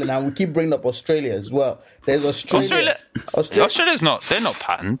New Zealand, and we keep bringing up Australia as well. There's Australia. Australia's not. They're not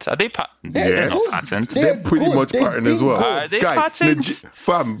patent. Are they patent? Yeah. They're not good. patent. They're pretty good. much They've pattern as been well. good. Are they Guy, patent?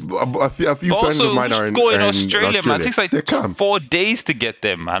 fam, a few friends Also, of mine are in going in Australia, man. It takes They like can. 4 days to get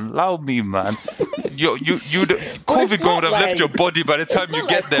there, man. Allow me, man. COVID But it's would have not left like- your body by the It's time you not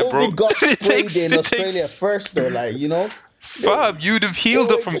get like there, bro. COVID got It sprayed takes- in it Australia takes- first, though. Like, you know, Fam, you'd have healed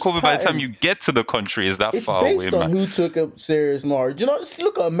They up were from just COVID by the time pattern. you get to the country. Is that it's far away, based on man? who took it serious more. Do you know? Just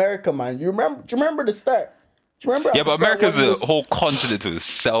look at America, man. Do you remember the start? Do you remember? at Yeah, the but start America's when it a was- whole continent to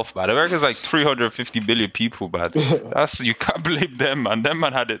itself, man. America's like 350 million people, man. You can't blame them, man. Them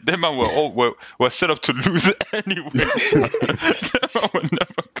man had it. Them man were set up to lose it anyway. Them man were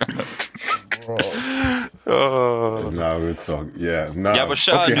never gonna. Bro. Oh. Nah, we'll talk. Yeah, nah. Yeah, but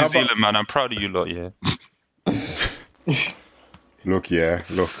shout out how New about- Zealand, man. I'm proud of you lot, yeah.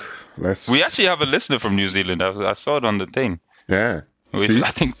 Look. Let's. We actually have a listener from New Zealand. I saw it on the thing. Yeah. See?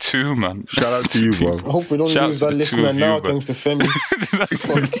 I think 2, man. Shout out to you, bro. I hope we don't Shout lose out that to the two listener of you, now, bro. thanks to Femi.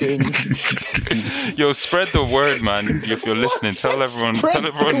 Fucking. Yo, spread the word, man. If you're listening, tell everyone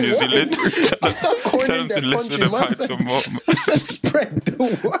New Zealand. Tell them to listen and find some more. I said spread the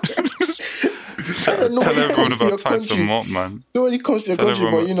word. I don't know Tell when it everyone comes to your about Find Some country. More, man. No, when it comes to your Tell country,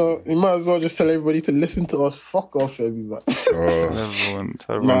 everyone- but you know, you might as well just tell everybody to listen to us. Fuck off, everybody. Tell everyone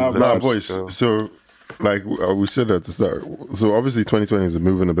Nah, listen, boys. so- So, like we said at the start, so obviously 2020 is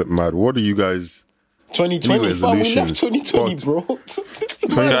moving a bit mad. What are you guys? 2020, New fam, we left resolutions. 2020, What? bro.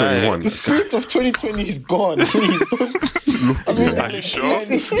 2021. The spirit of 2020 is gone. Please don't. I mean, Are you sure?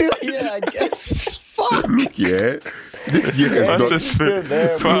 It's still here, I guess. Fuck. Yeah, this year is That's not. the spirit.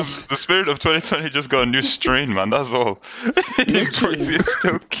 Fam, the spirit of 2020 just got a new strain, man. That's all. It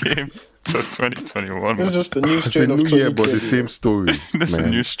still came to 2021. It's Man. just a new It's a strain of new 2020. year, but the same story, This is a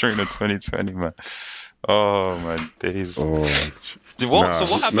man. new strain of 2020, man. Oh my days. Oh, So nah,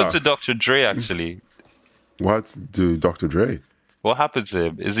 what happened nah. to Dr. Dre actually? What do Dr. Dre? What happened to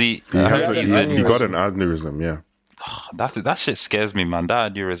him? Is he? He has had a, an he got aneurysm. an aneurysm. Yeah. That shit scares me, man.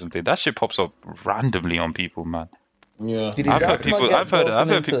 That aneurysm thing. That shit pops up randomly on people, man. Yeah. Did his I've heard asthma people. get I've heard broken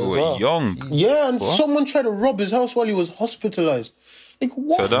into people as were well? young. Yeah, and What? someone tried to rob his house while he was hospitalized. Like,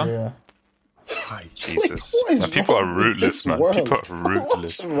 what? So that Yeah. Jesus, Like, what is man, people are wrong with rootless, this man. world? People are rootless.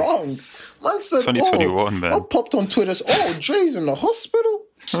 What's wrong? Man said, 2021, man. I popped on Twitter, oh, Dre's in the hospital.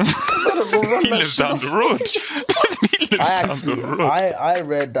 I better go run He that lives shit down off. the road. He lives I down the actually, road. I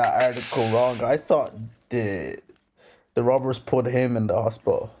read that article wrong. I thought the robbers put him in the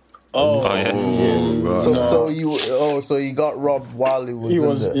hospital. Oh, yeah. God. So he got robbed while he was he in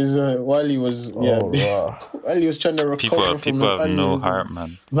was the. while he was Oh, wow. while he was trying to recover from People have an no aneurysm. heart,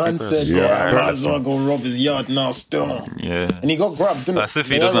 man. Man People said, have no Yeah, "Yeah, I I heard might as well go rob his yard now." Still, Yeah. and he got grabbed. Didn't As if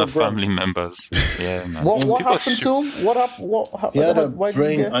he The doesn't guy have got grabbed. family members. Yeah, man. What People happened shoot- to him? What happened? He had a Why did he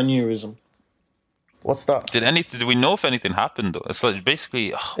brain get? aneurysm. What's that? Did we know if anything happened though? It's like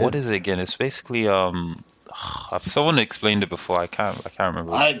basically what is it again? It's basically someone explained it before. I can't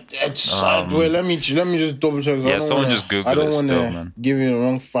remember. Wait, let me just double check. Yeah, someone just Google I don't it want still, to man. give you the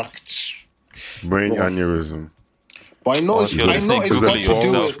wrong facts. Brain aneurysm. But I know it's you're listening, it's Google got it to do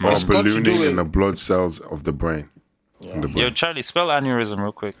yourself, it. man. It's got to ballooning do in the it. blood cells of the brain. In the Yo, brain. Charlie, spell aneurysm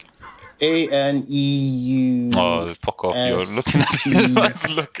real quick. ANEU. Oh, fuck off! You're looking at ST man's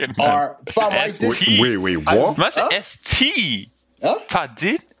looking R. at Fam, I S- did. Wait, what? Man said ST. Huh?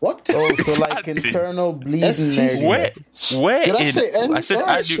 Pardon? What? Oh, so like Pardon. internal bleeding. ST. there. Where Did I in? say N? I said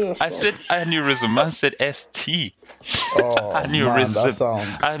Oh, sure, I said aneurysm. Man said ST. Oh man, Aneurysm. that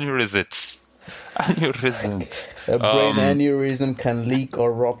sounds. Aneurysms. Aneurysms. A brain aneurysm can leak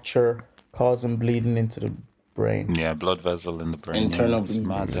or rupture, causing bleeding into the brain. Yeah, blood vessel in the brain. Internal yeah, it's bleeding.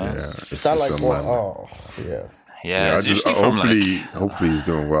 mad, huh? Yeah, it's Is that just like a what? man. Oh, yeah. Yeah, I it's just, usually from hopefully he's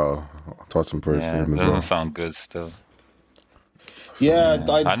doing well. Thoughts and prayers like, to yeah, him as doesn't well. sound good still. Yeah,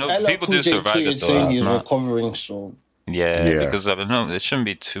 I know LL people Cool do J survive tweeted it, though, saying that's he's not- recovering. So Yeah, Yeah. because I don't know, it shouldn't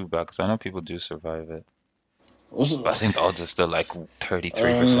be too bad because I know people do survive it. But I think the odds are still like 33% I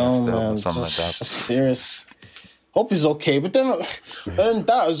don't know, still, man. or something like Just that. serious. Hope he's okay. But then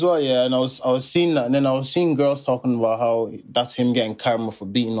that as well, yeah. And I was seeing that, and then I was seeing girls talking about how that's him getting karma for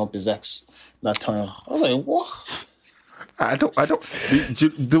beating up his ex that time. I was like, what? I don't.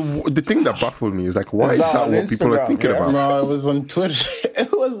 The thing that baffled me is like, why is that what people are thinking about? No, it was on Twitter. It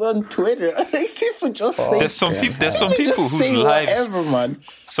was on Twitter. Like, people just say. There's some people whose lives. Whatever, man.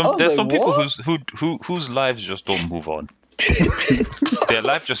 There's some people whose lives just don't move on. Their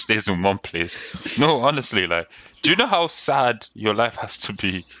life just stays in one place. No, honestly, like, do you know how sad your life has to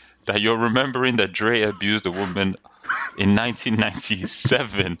be that you're remembering that Dre abused a woman in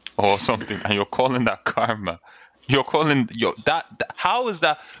 1997 or something, and you're calling that karma? You're calling that. How is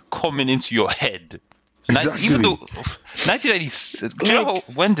that coming into your head? Exactly. Even though 1996, do you know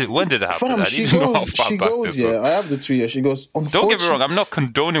when did it happen? Fam, she goes, yeah. I have the tweet. She goes, don't get me wrong, I'm not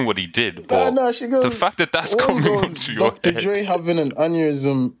condoning what he did, but no, she goes, the fact that that's coming into your Dr. head. Dre having an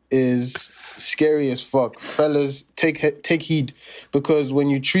aneurysm is scary as fuck. Fellas, take heed, because when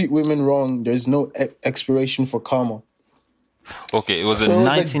you treat women wrong, there's no expiration for karma. Okay, it was so in it was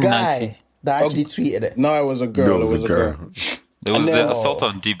 1990. a guy that actually tweeted it. No, it was a girl. No, it was a girl. It was then- the assault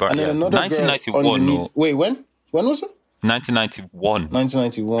on D-Bar. And then Yeah. another 1991. girl No, underneath. Wait, when? When was it? 1991.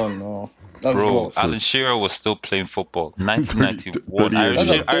 1991. No. That was Bro, what? Alan Shearer was still playing football. 1991. 30 years That's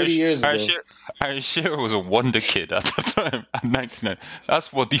like 30 years ago. Aaron Shearer was a wonder kid at the time. At 99.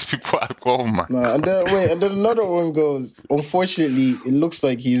 That's what these people are going, man. Nah, and then another one goes, unfortunately, it looks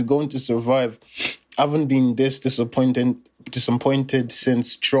like he's going to survive. I haven't been this disappointed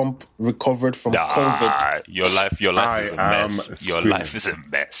since Trump recovered from COVID. Your life is a mess. Your life is a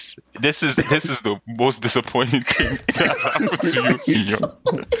mess. This is the most disappointing thing that happened to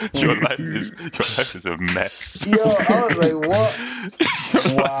you. Your life is a mess. Yo, I was like,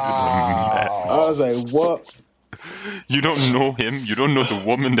 what? Wow. I was like, what? You don't know him. You don't know the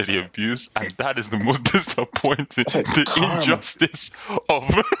woman that he abused, and that is the most disappointing. like The karma. injustice of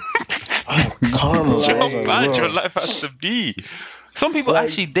Karma. how Like, bad bro. your life has to be. Some people Like-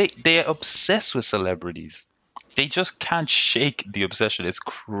 actually they are obsessed with celebrities. They just can't shake the obsession. It's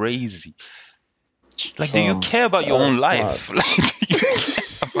crazy. Like, do you care about your own life? Like, do you care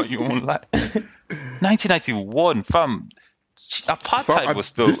about your own life? 1991, fam. Apartheid was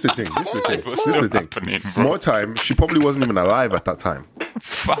still. This is the thing. This is the thing. was This is still the thing. happening, bro. More time, she probably wasn't even alive at that time.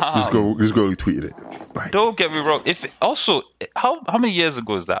 Fam. This girl who tweeted it. Like, Don't get me wrong. How many years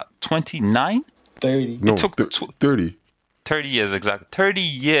ago is that? 29? 30. no, took 30. 30 years exactly. 30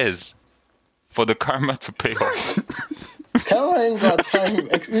 years for the karma to pay off. Karma ain't got time.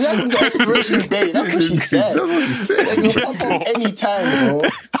 He hasn't got expiration date. That's what she said. That's what she said. Like, it'll pop up any time, bro.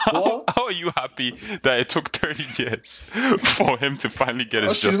 What? How are you happy that it took 30 years for him to finally get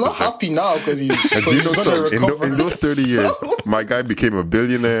his She's justice? not happy now because he's. And do you know gonna something? recover. In those 30 years, my guy became a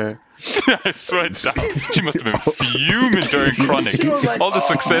billionaire. I swear to God, she must have been fuming during Chronic. She was like, all the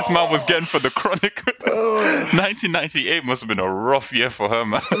success man was getting for the Chronic. 1998 must have been a rough year for her,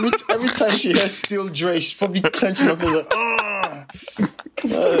 man. Every time she hears Still Dre, she's probably clenching her face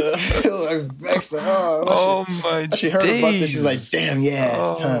like, like vexed. Oh my She heard days. about this. She's like, damn, yeah, it's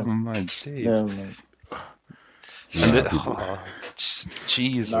Oh time. my days. Yeah, man.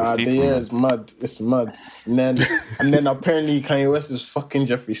 Jesus. Nah, the year is mad. It's mad. And then apparently Kanye West is fucking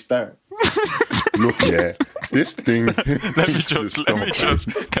Jeffree Star. Look, yeah, this thing. Can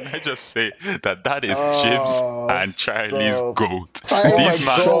I just say that is Jibs and Charlie's stop. goat. Oh my These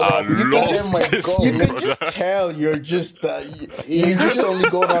men God. are You can- lost. oh my God. You can brother. just tell you're just you're just only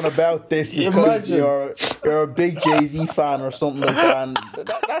going on about this because Imagine. you're a big Jay-Z fan or something like that. And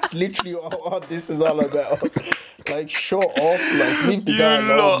that's literally all this is all about. Like, shut up, like leave the You guy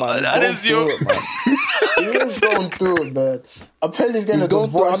alone, lot, man. that He's is going your- through it, man. He is going through it, man. Apparently he's getting He's a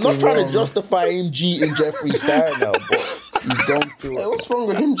going through. divorce. I'm not as trying well, to justify him cheating Jeffree Star now, but he's going through man. Hey, it. what's wrong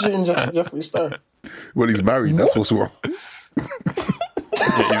with him cheating Jeffree Star? Well, he's married. That's what's wrong. Yeah,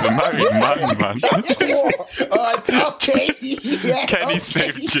 he's a married man, man. Okay, yeah. Kenny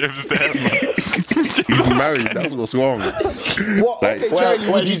saved Jibs there, man. He's married. That's what's wrong. What? Like- Okay, Charlie,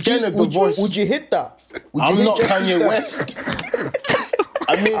 well, he's getting a divorce. Would you hit that? Would you I'm hit not Jeffree Kanye Star? West.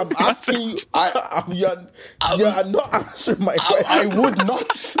 I mean, I'm asking you. You're not answering my question. I would not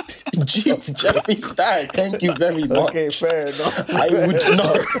cheat Jeffree Star. Thank you very much. Okay, fair enough. I would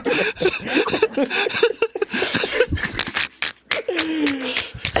not.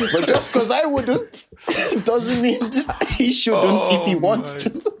 But just because I wouldn't doesn't mean he shouldn't if he wants to.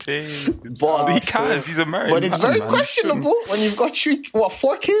 But he can't. He's a married But it's man, very man. questionable when you've got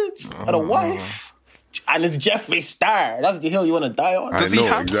 4 kids and a wife. And it's Jeffree Star. That's the hill you want to die on. I he know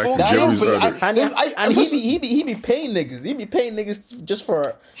have exactly. focus? Jeremy Yeah, Star. And he be paying niggas. He be paying niggas just for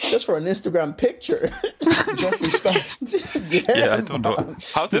an Instagram picture. Jeffree Star. Yeah, I don't know.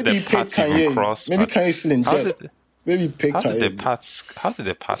 How did Maybe the he paid Pats even Kanye. cross? Maybe man? Kanye's still in How debt. did Maybe he paid how did the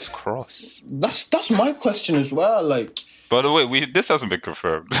Kanye. Pats cross? That's my question as well. Like, By the way, this hasn't been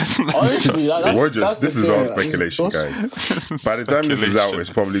confirmed. honestly, that's This the is all thing. speculation, guys. By the time this is out, it's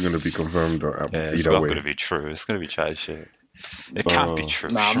probably going to be confirmed or Yeah, it's either not way. going to be true. It's going to be child shit. It can't be true.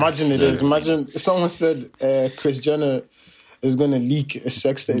 Nah, sure. imagine it is. Imagine someone said Kris Jenner is gonna leak a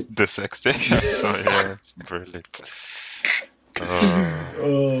sex tape. The sex tape. So, yeah, it's brilliant.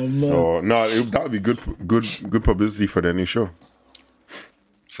 Oh man. Oh no, that would be good publicity for their new show.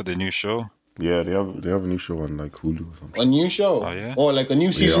 For the new show. Yeah, they have a new show on like Hulu or something. A new show, Oh, yeah? or like a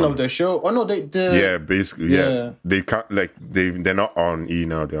new season Yeah. of their show. Oh no, Yeah, basically, yeah. Yeah. They can't like they're not on E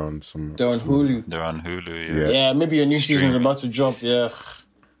now. They're on some. they're on Hulu. They're on Hulu. Yeah. Yeah, maybe a new season is about to drop. Yeah,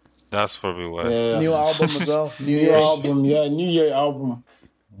 That's probably why. yeah. New album as well. New album. Yeah, New Year album.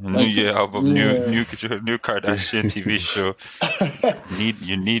 New Year album, Yeah. new Kardashian TV show.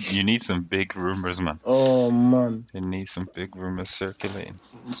 You need some big rumors, man. Oh man, You need some big rumors circulating.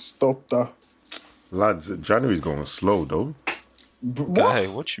 stop that. Lads, January's going slow though. What? Guy,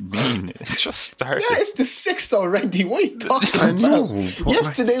 what you mean? It just started. Yeah, it's the 6th already. What are you talking I know, about? but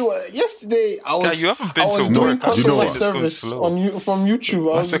Yesterday I was you haven't been I was to doing work. You know crossover what? It's going service slow. from YouTube.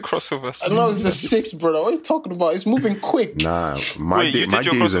 What's the crossover? I know it's the 6th, brother. What are you talking about? It's moving quick. Nah, my Wait, you my did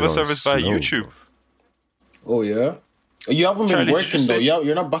your days are crossover going service via slow, YouTube? bro. Oh yeah. You haven't been Charlie, did working you though. say-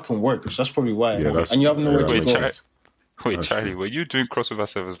 You're not back in work, so that's probably why. Yeah, that's- and you have nowhere yeah, to that Wait, go. makes Charlie, sense. wait, That's Charlie, true. were you doing crossover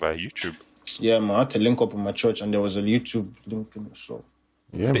service via YouTube? Yeah, man. I had to link up with my church, and there was a YouTube link in it. So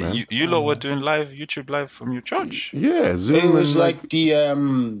Yeah, man. You lot were doing YouTube live from your church. Yeah, Zoom it was and, like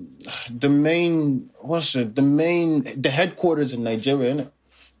the main. What's it? The headquarters in Nigeria, innit?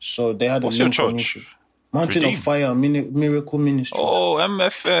 So they had What's a your link on church? YouTube. Mountain Redeem. of Fire Miracle Ministry. Oh,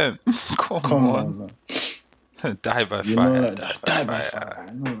 MFM. Come on, man. Die by You fire. know that. Die by fire.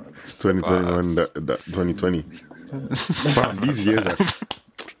 I know that. 2021, that 2020. Fam, these years are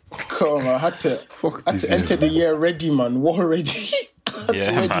Come on, I had to these enter years. the year ready, man. War ready.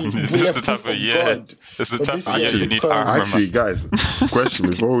 Yeah, Ready. man. This We is are the type proof of year. God. This is the For type this of year year you to need come. armor, Actually, man. guys, question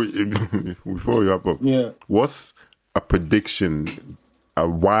before we wrap up. Yeah. What's a prediction, a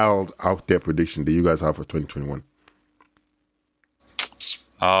wild out there prediction that you guys have for 2021?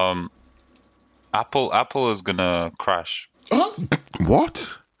 Apple is gonna crash. Huh?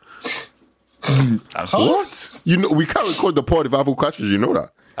 What? I'm sorry. What? You know, we can't record the pod if Apple crashes. You know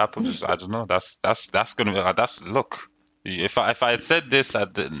that. Apple just, I don't know. That's gonna be look. If I had said this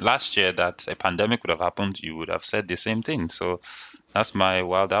at last year that a pandemic would have happened, you would have said the same thing. So that's my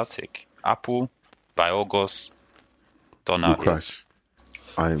wild outtake. Apple by August, done Will out here. crash.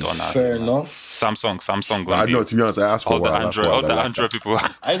 I'm. Done out Fair here. enough. Samsung I gonna know. be. To be honest, I asked for a All the while. That's Android, why all I the like Android people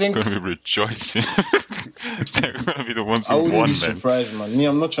are I think going to be rejoicing. They're going to be the ones I who wouldn't won, be man. surprised, man. Me,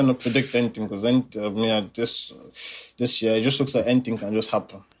 I'm not trying to predict anything because this year it just looks like anything can just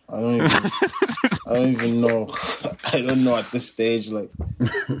happen. I don't even know. I don't know at this stage. Like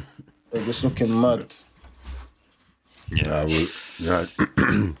they're just looking mad. Yeah. Yeah.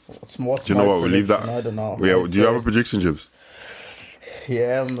 What's Do you know my what? We leave that. prediction? I don't know. Yeah. I'd Do you have a say- prediction, Jibs?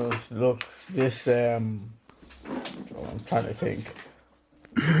 Yeah, man, look, this I'm trying to think.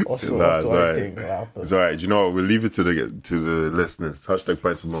 Also, Nah, what it's do I alright. think will happen? It's all right. Do you know what? We'll leave it to the listeners. Hashtag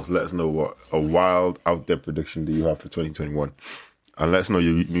Pints and Monks. Let us know what a wild out there prediction that you have for 2021, and let us know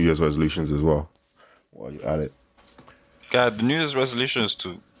your New Year's resolutions as well. While you're at it. God, the New Year's resolution is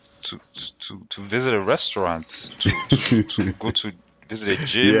to visit a restaurant, to go to visit a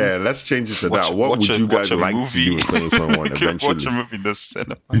gym. Yeah, let's change it to Watch- that. What watch would a- you guys watch a like movie. to do in 2021 Watch eventually? a movie in the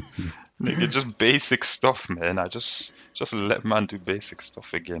cinema. Nigga, just basic stuff, man. I just let man do basic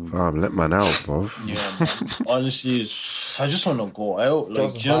stuff again. Let man out, bruv. Yeah, man. Honestly, I just want to go out. Like,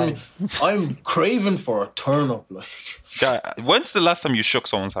 Those do you know what I mean? vibes. I'm craving for a turn up. Like, Guy, when's the last time you shook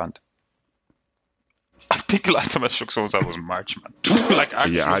someone's hand? I think the last time I shook someone's hand was March, man. Like,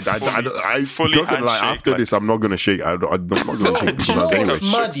 actually, Yeah, I fully not gonna lie. handshake, After like- this, I'm not gonna shake. I'm not gonna shake do people's you know hands anyway. what's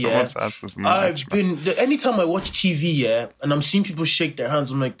mad? Shook Yeah, someone's hand was March, I've been. Anytime I watch TV, yeah, and I'm seeing people shake their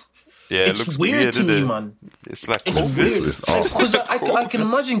hands, I'm like, Yeah, it it's looks weird to isn't me, it? man. It's like It's COVID. weird It's off. because I can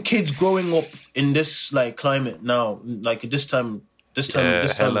imagine kids growing up in this like climate now, like this time,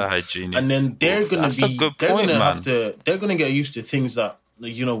 Yeah, hella hygienic. and then they're gonna That's a be, good they're point, gonna man. have to, they're gonna get used to things that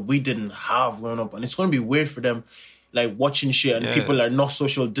like, we didn't have growing up, and it's gonna be weird for them like watching shit, and Yeah. people are not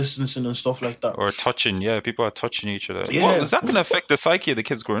social distancing and stuff like that. Or touching, people are touching each other. Yeah. Well, is that going to affect the psyche of the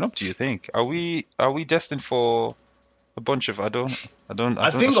kids growing up? Do you think? Are we destined for a bunch of? I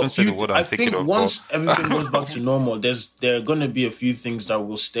shouldn't say the word I'm thinking of, once but- everything goes back to normal, there are gonna be a few things that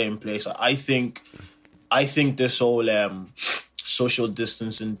will stay in place. I think this whole social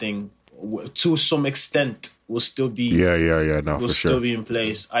distancing thing, to some extent, will still be No, will for still sure. be in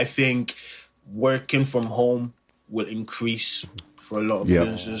place. I think working from home will increase for a lot of Yeah.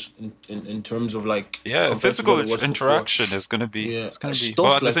 businesses in terms of like Yeah, compared to physical what it was interaction is going to be. Yeah, It's going to be. stuff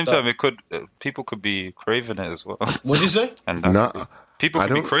But at the like same that. time, it could people could be craving it as well, before. What did you say? and Nah, people I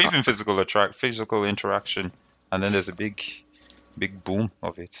could be don't- craving physical interaction, and then there's a big boom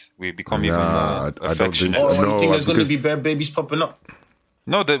of it. We become even Nah, more I don't think affectionate. so. Or you No, think there's going to because- be bare babies popping up?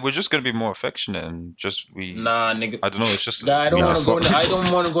 No, that we're just going to be more affectionate and just we. Nah, nigga. I don't know. It's just. I don't Nah, want to go. fuck I people.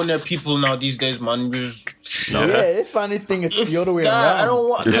 don't want to go near people now these days, man. Just- Yeah, if anything, it's the other way Nah, around. I don't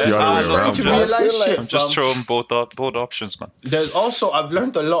want. It's the other I'm way starting around, to bro. realize I feel like shit. I'm just fam. throwing both options, man. There's also I've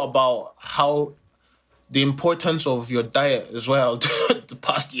learned a lot about how the importance of your diet as well the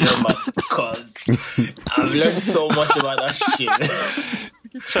past year, man. Because I've learned so much about that shit.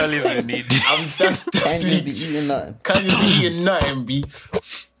 Charlie's in need. That's Can't you be definitely eating nothing? can't you be eating nothing, b.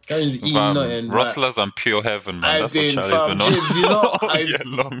 Can't you be eating nothing. man. Rustlers and pure heaven, man. I've That's been, what Charlie's fam, been on. Jibs, you know, all year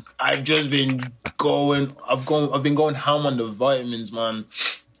long. I've just been going. I've been going ham on the vitamins, man.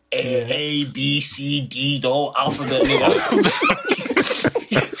 A B C D, the whole alphabet.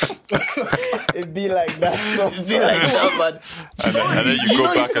 It'd be like that. It'd be like that, man. And then you go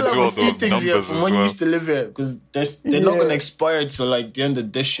know, back still and have do a all few those things here numbers from as when you well. used to live here because they're not Yeah. gonna expire till like the end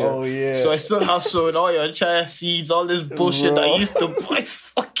of this year. Oh, yeah. So I still have some in all your chia seeds, all this bullshit that I Bro. used to buy.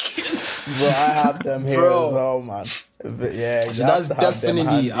 Fucking. Bro, I have them here Bro. as well, man. But yeah, you So have that's to have them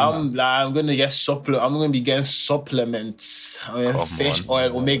definitely. handy, man. I'm gonna get I'm gonna be getting supplements. I mean, Come fish on,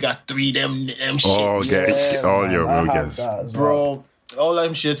 oil, omega-3, them shit. Oh, get Yeah, all man, your I have milkers. that as well. Bro, all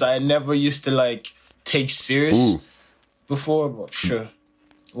them shits I never used to like take serious Ooh. before, but sure.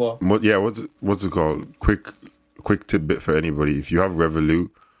 Well, What's it called? Quick tidbit for anybody. If you have Revolut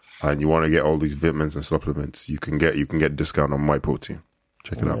and you want to get all these vitamins and supplements, you can get discount on My Protein.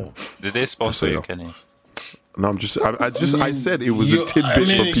 Check it out. Did they sponsor Just you, so Kenny? No, I said it was a tidbit I mean,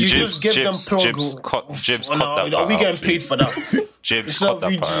 for you people. just give them plug. Jibs cut No, that are we part getting out, paid please. for that? Jibs So cut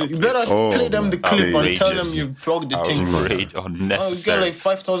that part out, you please. better Oh, play them the clip and tell them outrageous. you plugged the thing. Outrage, Oh, we get unnecessary. like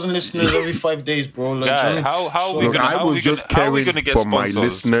 5,000 listeners every 5 days, bro. Like, Guy, do you know what I mean? how are we Look, gonna? I how are we was just gonna, how are we caring gonna get for my sponsors?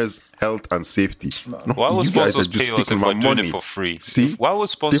 listeners' health and safety. Why would You guys sponsors are just pay us if taking my we're doing money. it for free? See? Why would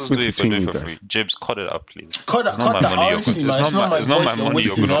sponsors do Difference it for between doing you it for guys. free? Jibs, cut it out, please. Cut It's not that, my money. honestly, You're, man. it's not my voice money.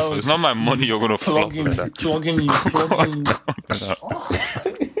 you're You're gonna. wasting. It's not my money. You're gonna flog Plugging, like that. plugging.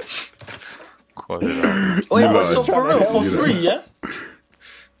 Cut it out. Oh, yeah, You so lot- for real, for you lot- free, yeah?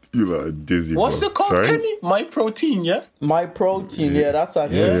 You lot are dizzy. What's bro. it called, Sorry? Kenny? My Protein, yeah? My Protein, yeah, that's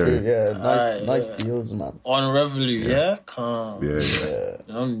actually Yeah. nice deals, man. On Revolut, yeah? Come. Yeah. I'm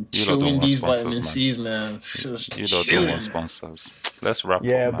You lot don't chewing want these sponsors, vitamin man. C's, man. Just You don't chewing. want sponsors. Let's wrap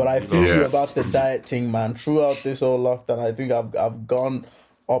Yeah, up, but man. I You feel lot- you Yeah. about the diet thing, man. Throughout this whole lockdown, I think I've gone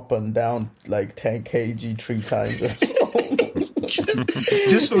up and down like 10 kg 3 times or so.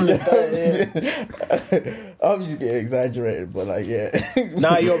 Just from the diet, Obviously exaggerated, but like yeah.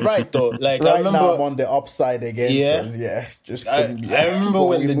 Nah, you're right, though. Like, I Right now I'm remember... on the upside again. Yeah. 'Cause, just I couldn't be remember but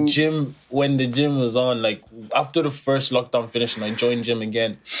when we the moved- gym was on, like after the first lockdown finished and I joined gym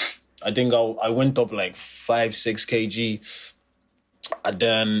again, I think I went up like 5-6 kg. And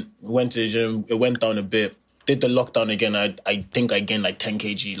then went to the gym, it went down a bit. Did the lockdown again, I think I gained like 10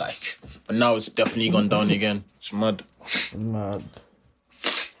 kg, like, but now it's definitely gone down again. It's mad. Mad.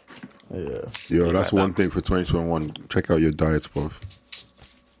 Yeah. Yo, that's one thing for 2021. Check out your diets, bruv.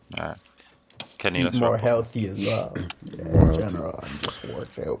 Alright. Kenny, Eat let's more wrap up. healthy as well. Yeah, in general, and just work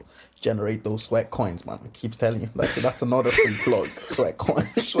out. Generate those sweat coins, man. It keeps telling you. That's another free plug. Sweat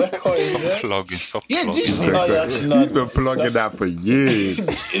coins. Sweat coins, yeah? Plugging, stop Yeah, plugging. do you see how you actually know? He's been plugging that for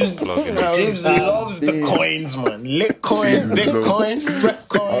years. Plugging. James loves the Damn. coins, man. Lit coin, Bitcoin, sweat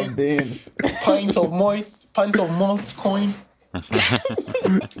I'm coin, being pint of malt coin.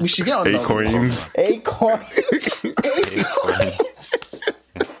 We should get on Eight that. coins. Acorn.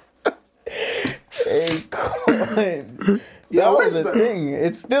 Acorn. That was the thing.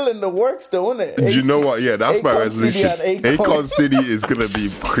 It's still in the works, though, isn't it? Do you know what? Yeah, that's my Acorn resolution. City and Acorn City is going to be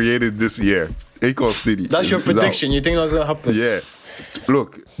created this year. Acorn City. That's your is out. prediction. You think that's gonna happen? Yeah.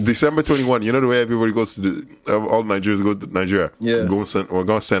 Look, December 21, you know the way everybody goes to all Nigerians go to Nigeria? Yeah. We're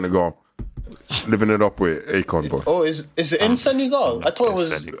going to Senegal. Living it up with Acorn, bro. Oh, is it in Senegal? I thought it was.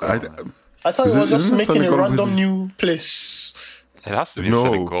 Senegal, I, man. I thought it was just Isn't making a Senegal random visit- new place. It has to be No,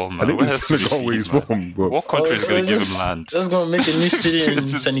 Senegal, man. I think Where it's else would it Senegal be, where he's man? from, bro. What country is going to give him land? Just gonna make a new city in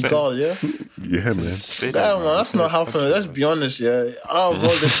It's insane. Senegal, yeah. Yeah, man. Yeah, man, that's not happening. Let's be honest, yeah. Out of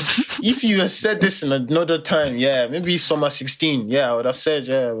all if you had said this in another time, yeah, maybe summer 16, yeah, I would have said,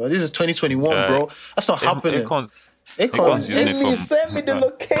 yeah, but this is 2021, Yeah. bro. That's not happening. Akon's Akon, using it from- Send me the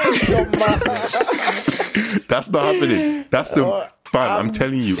location, man. That's not happening. That's the fam. I'm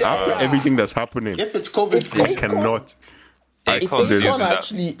telling you, after everything that's happening, if it's COVID free, I cannot. If Akon's using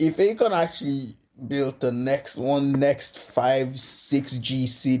Akon actually built the next 5-6G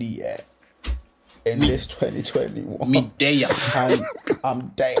city in this 2021, me there.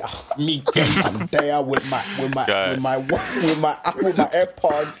 I'm there. Me there. I'm there with my Guy.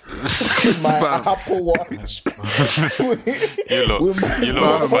 AirPods, with my Apple Watch. You lot With my- you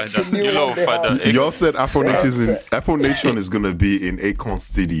lot will with find the out. new You lot one will find they out. have. Y'all said Afro Nation is gonna be in Akon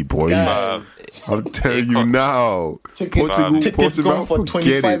City, boys. Guys. I'm telling you Akon. now. Tickets Portugal, going for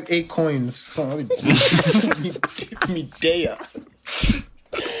forget 25 it. A coins. me there.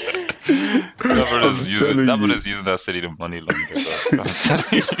 That brother's using that city to money laundering.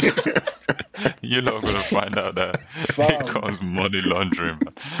 You're not gonna find out that Fam. Akon's money laundering,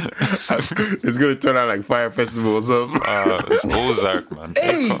 man. It's gonna turn out like Fire Festival or something. It's Ozark, man.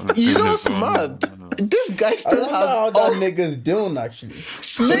 Hey, Akon's you doing know his what's own, mad? man. This guy I still don't know how has that all nigga's doing actually.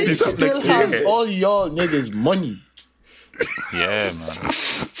 Smith He's up still next has year. all y'all niggas money. Yeah, man.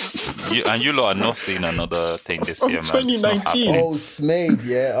 You lot are not seeing another thing this year, man. It's not 2019. happening. Oh, Smade,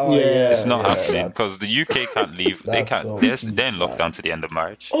 yeah. Oh, Yeah. yeah. It's not yeah, happening that's- because the UK can't leave. They that's can't. so They're cheap, in man. lockdown to the end of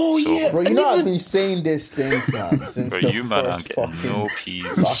March. Oh, So, yeah. Bro, you And know I've even- been saying this since Bro, the you man, I'm first getting fucking no peas.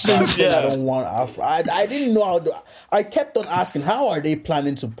 lockdown. Yeah. I don't want Afro. I didn't know how to. I kept on asking, how are they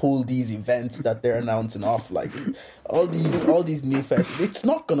planning to pull these events that they're announcing off? Like all these new fests. It's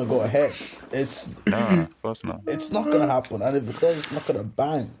not gonna go ahead. No, of course not. It's not gonna happen. And if it does, it's not gonna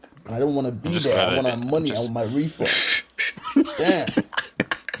bang. And I don't want to be Just there. I gotta- want my money. I want my refund. Damn,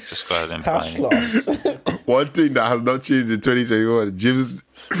 Just go ahead and cash find. loss. One thing that has not changed in 2021, Jim's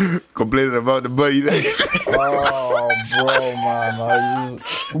complaining about the money. Oh, bro, man,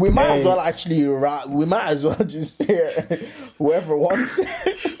 we might as well actually. We might as well just hear whoever wants it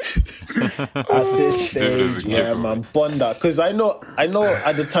at this stage. Yeah, man, Bonda. Because I know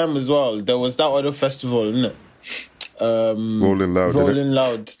at the time as well, there was that other festival, isn't it? Rolling Loud. innit? Rolling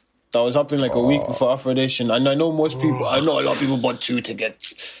Loud. That was happening like a week before Afro Nation. And I know a lot of people bought 2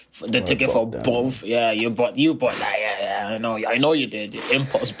 tickets. The ticket for both. Yeah, you bought that. Yeah, I know you did. You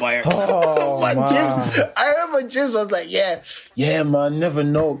impulse buyer. Oh, But man. I remember James was like, yeah, man, never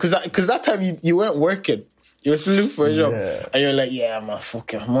know. Because that time you weren't working. You were still looking for a job. Yeah. And you're like, yeah, man,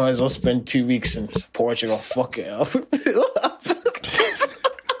 fuck it. Might as well spend 2 weeks in Portugal. Fuck it.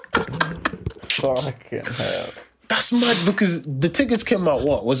 Fucking hell. That's mad because the tickets came out,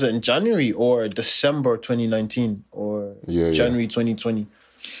 what? Was it in January or December 2019 or Yeah. January 2020?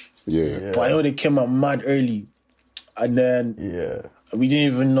 Yeah. But I know they came out mad early. And then Yeah. we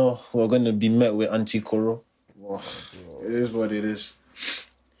didn't even know we were going to be met with Anti-Coro. Well, it is what it is.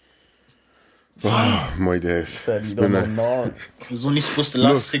 My days. Said It's you don't been know a- none. It was only supposed to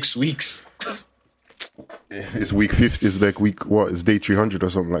last Look. 6 weeks. It's week 50. It's like week, what? It's day 300 or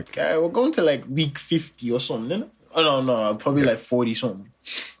something like. Yeah, we're going to like week 50 or something, isn't it? Oh, no, probably like 40 something.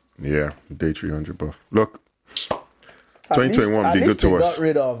 Yeah, day 300, buff. Look, At 2021 least be good to they us. got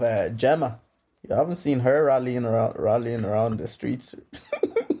rid of Gemma. You haven't seen her rallying around the streets.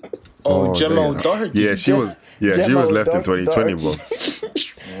 Oh, Gemma damn. O'Doherty. Yeah, she was Gemma left in O'Doherty. 2020, bro.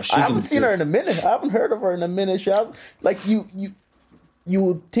 She I haven't can seen do- her in a minute. I haven't heard of her in a minute. She has like you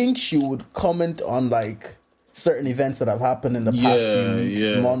would think she would comment on like certain events that have happened in the past few weeks,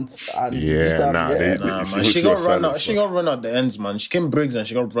 yeah. months, and you Yeah, just have, nah, yeah. they- Nah, man, was she so got run silent, out. She bro. got run out the ends, man. She came Briggs and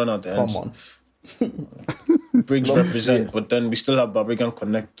she got run out the ends. Come on. Briggs Love to see represent, it. but then we still have Barbican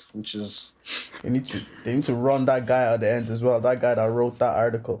Connect, which is They need to run that guy out the ends as well. That guy that wrote that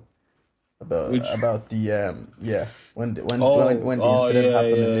article about the when the incident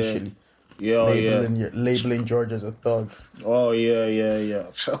happened initially. Labeling George as a thug. Oh yeah.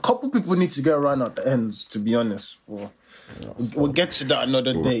 A couple people need to get run out the ends, to be honest. We'll get to that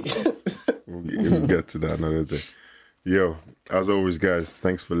another day. We'll get to that another day. Yo, as always, guys,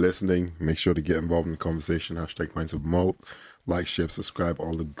 thanks for listening. Make sure to get involved in the conversation. # Pints of Malt. Like, share, subscribe,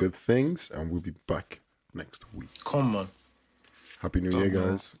 all the good things. And we'll be back next week. Come on. Happy New Year,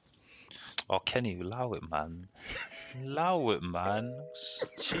 guys. Oh, Kenny, allow it, man. Allow it, man.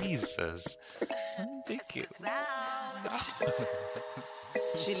 Jesus. Ridiculous.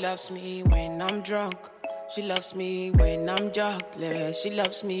 She loves me when I'm drunk. She loves me when I'm jobless. She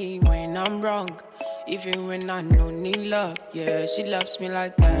loves me when I'm wrong. Even when I don't need love. Yeah, she loves me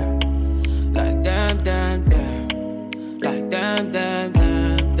like damn. Like damn, damn, damn. Like damn, damn,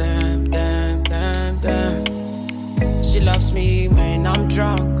 damn, damn, damn, damn, damn. She loves me when I'm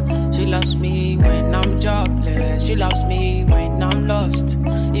drunk. She loves me when I'm jobless. She loves me when I'm lost.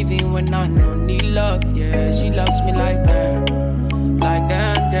 Even when I don't need love. Yeah, she loves me like damn. Like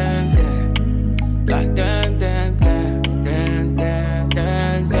damn, damn, damn. Like damn, damn, damn, damn, damn,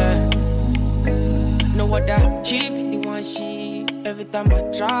 damn, damn. Know what that cheap the one she every time I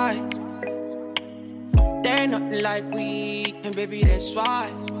try. They're nothing like we, and baby that's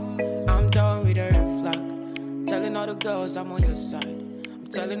why I'm done with her flag. Telling all the girls I'm on your side. I'm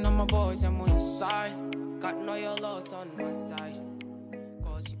telling all my boys I'm on your side. Got no your loss on my side.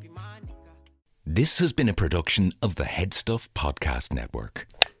 Cause you be my nigga. This has been a production of the Head Stuff Podcast Network.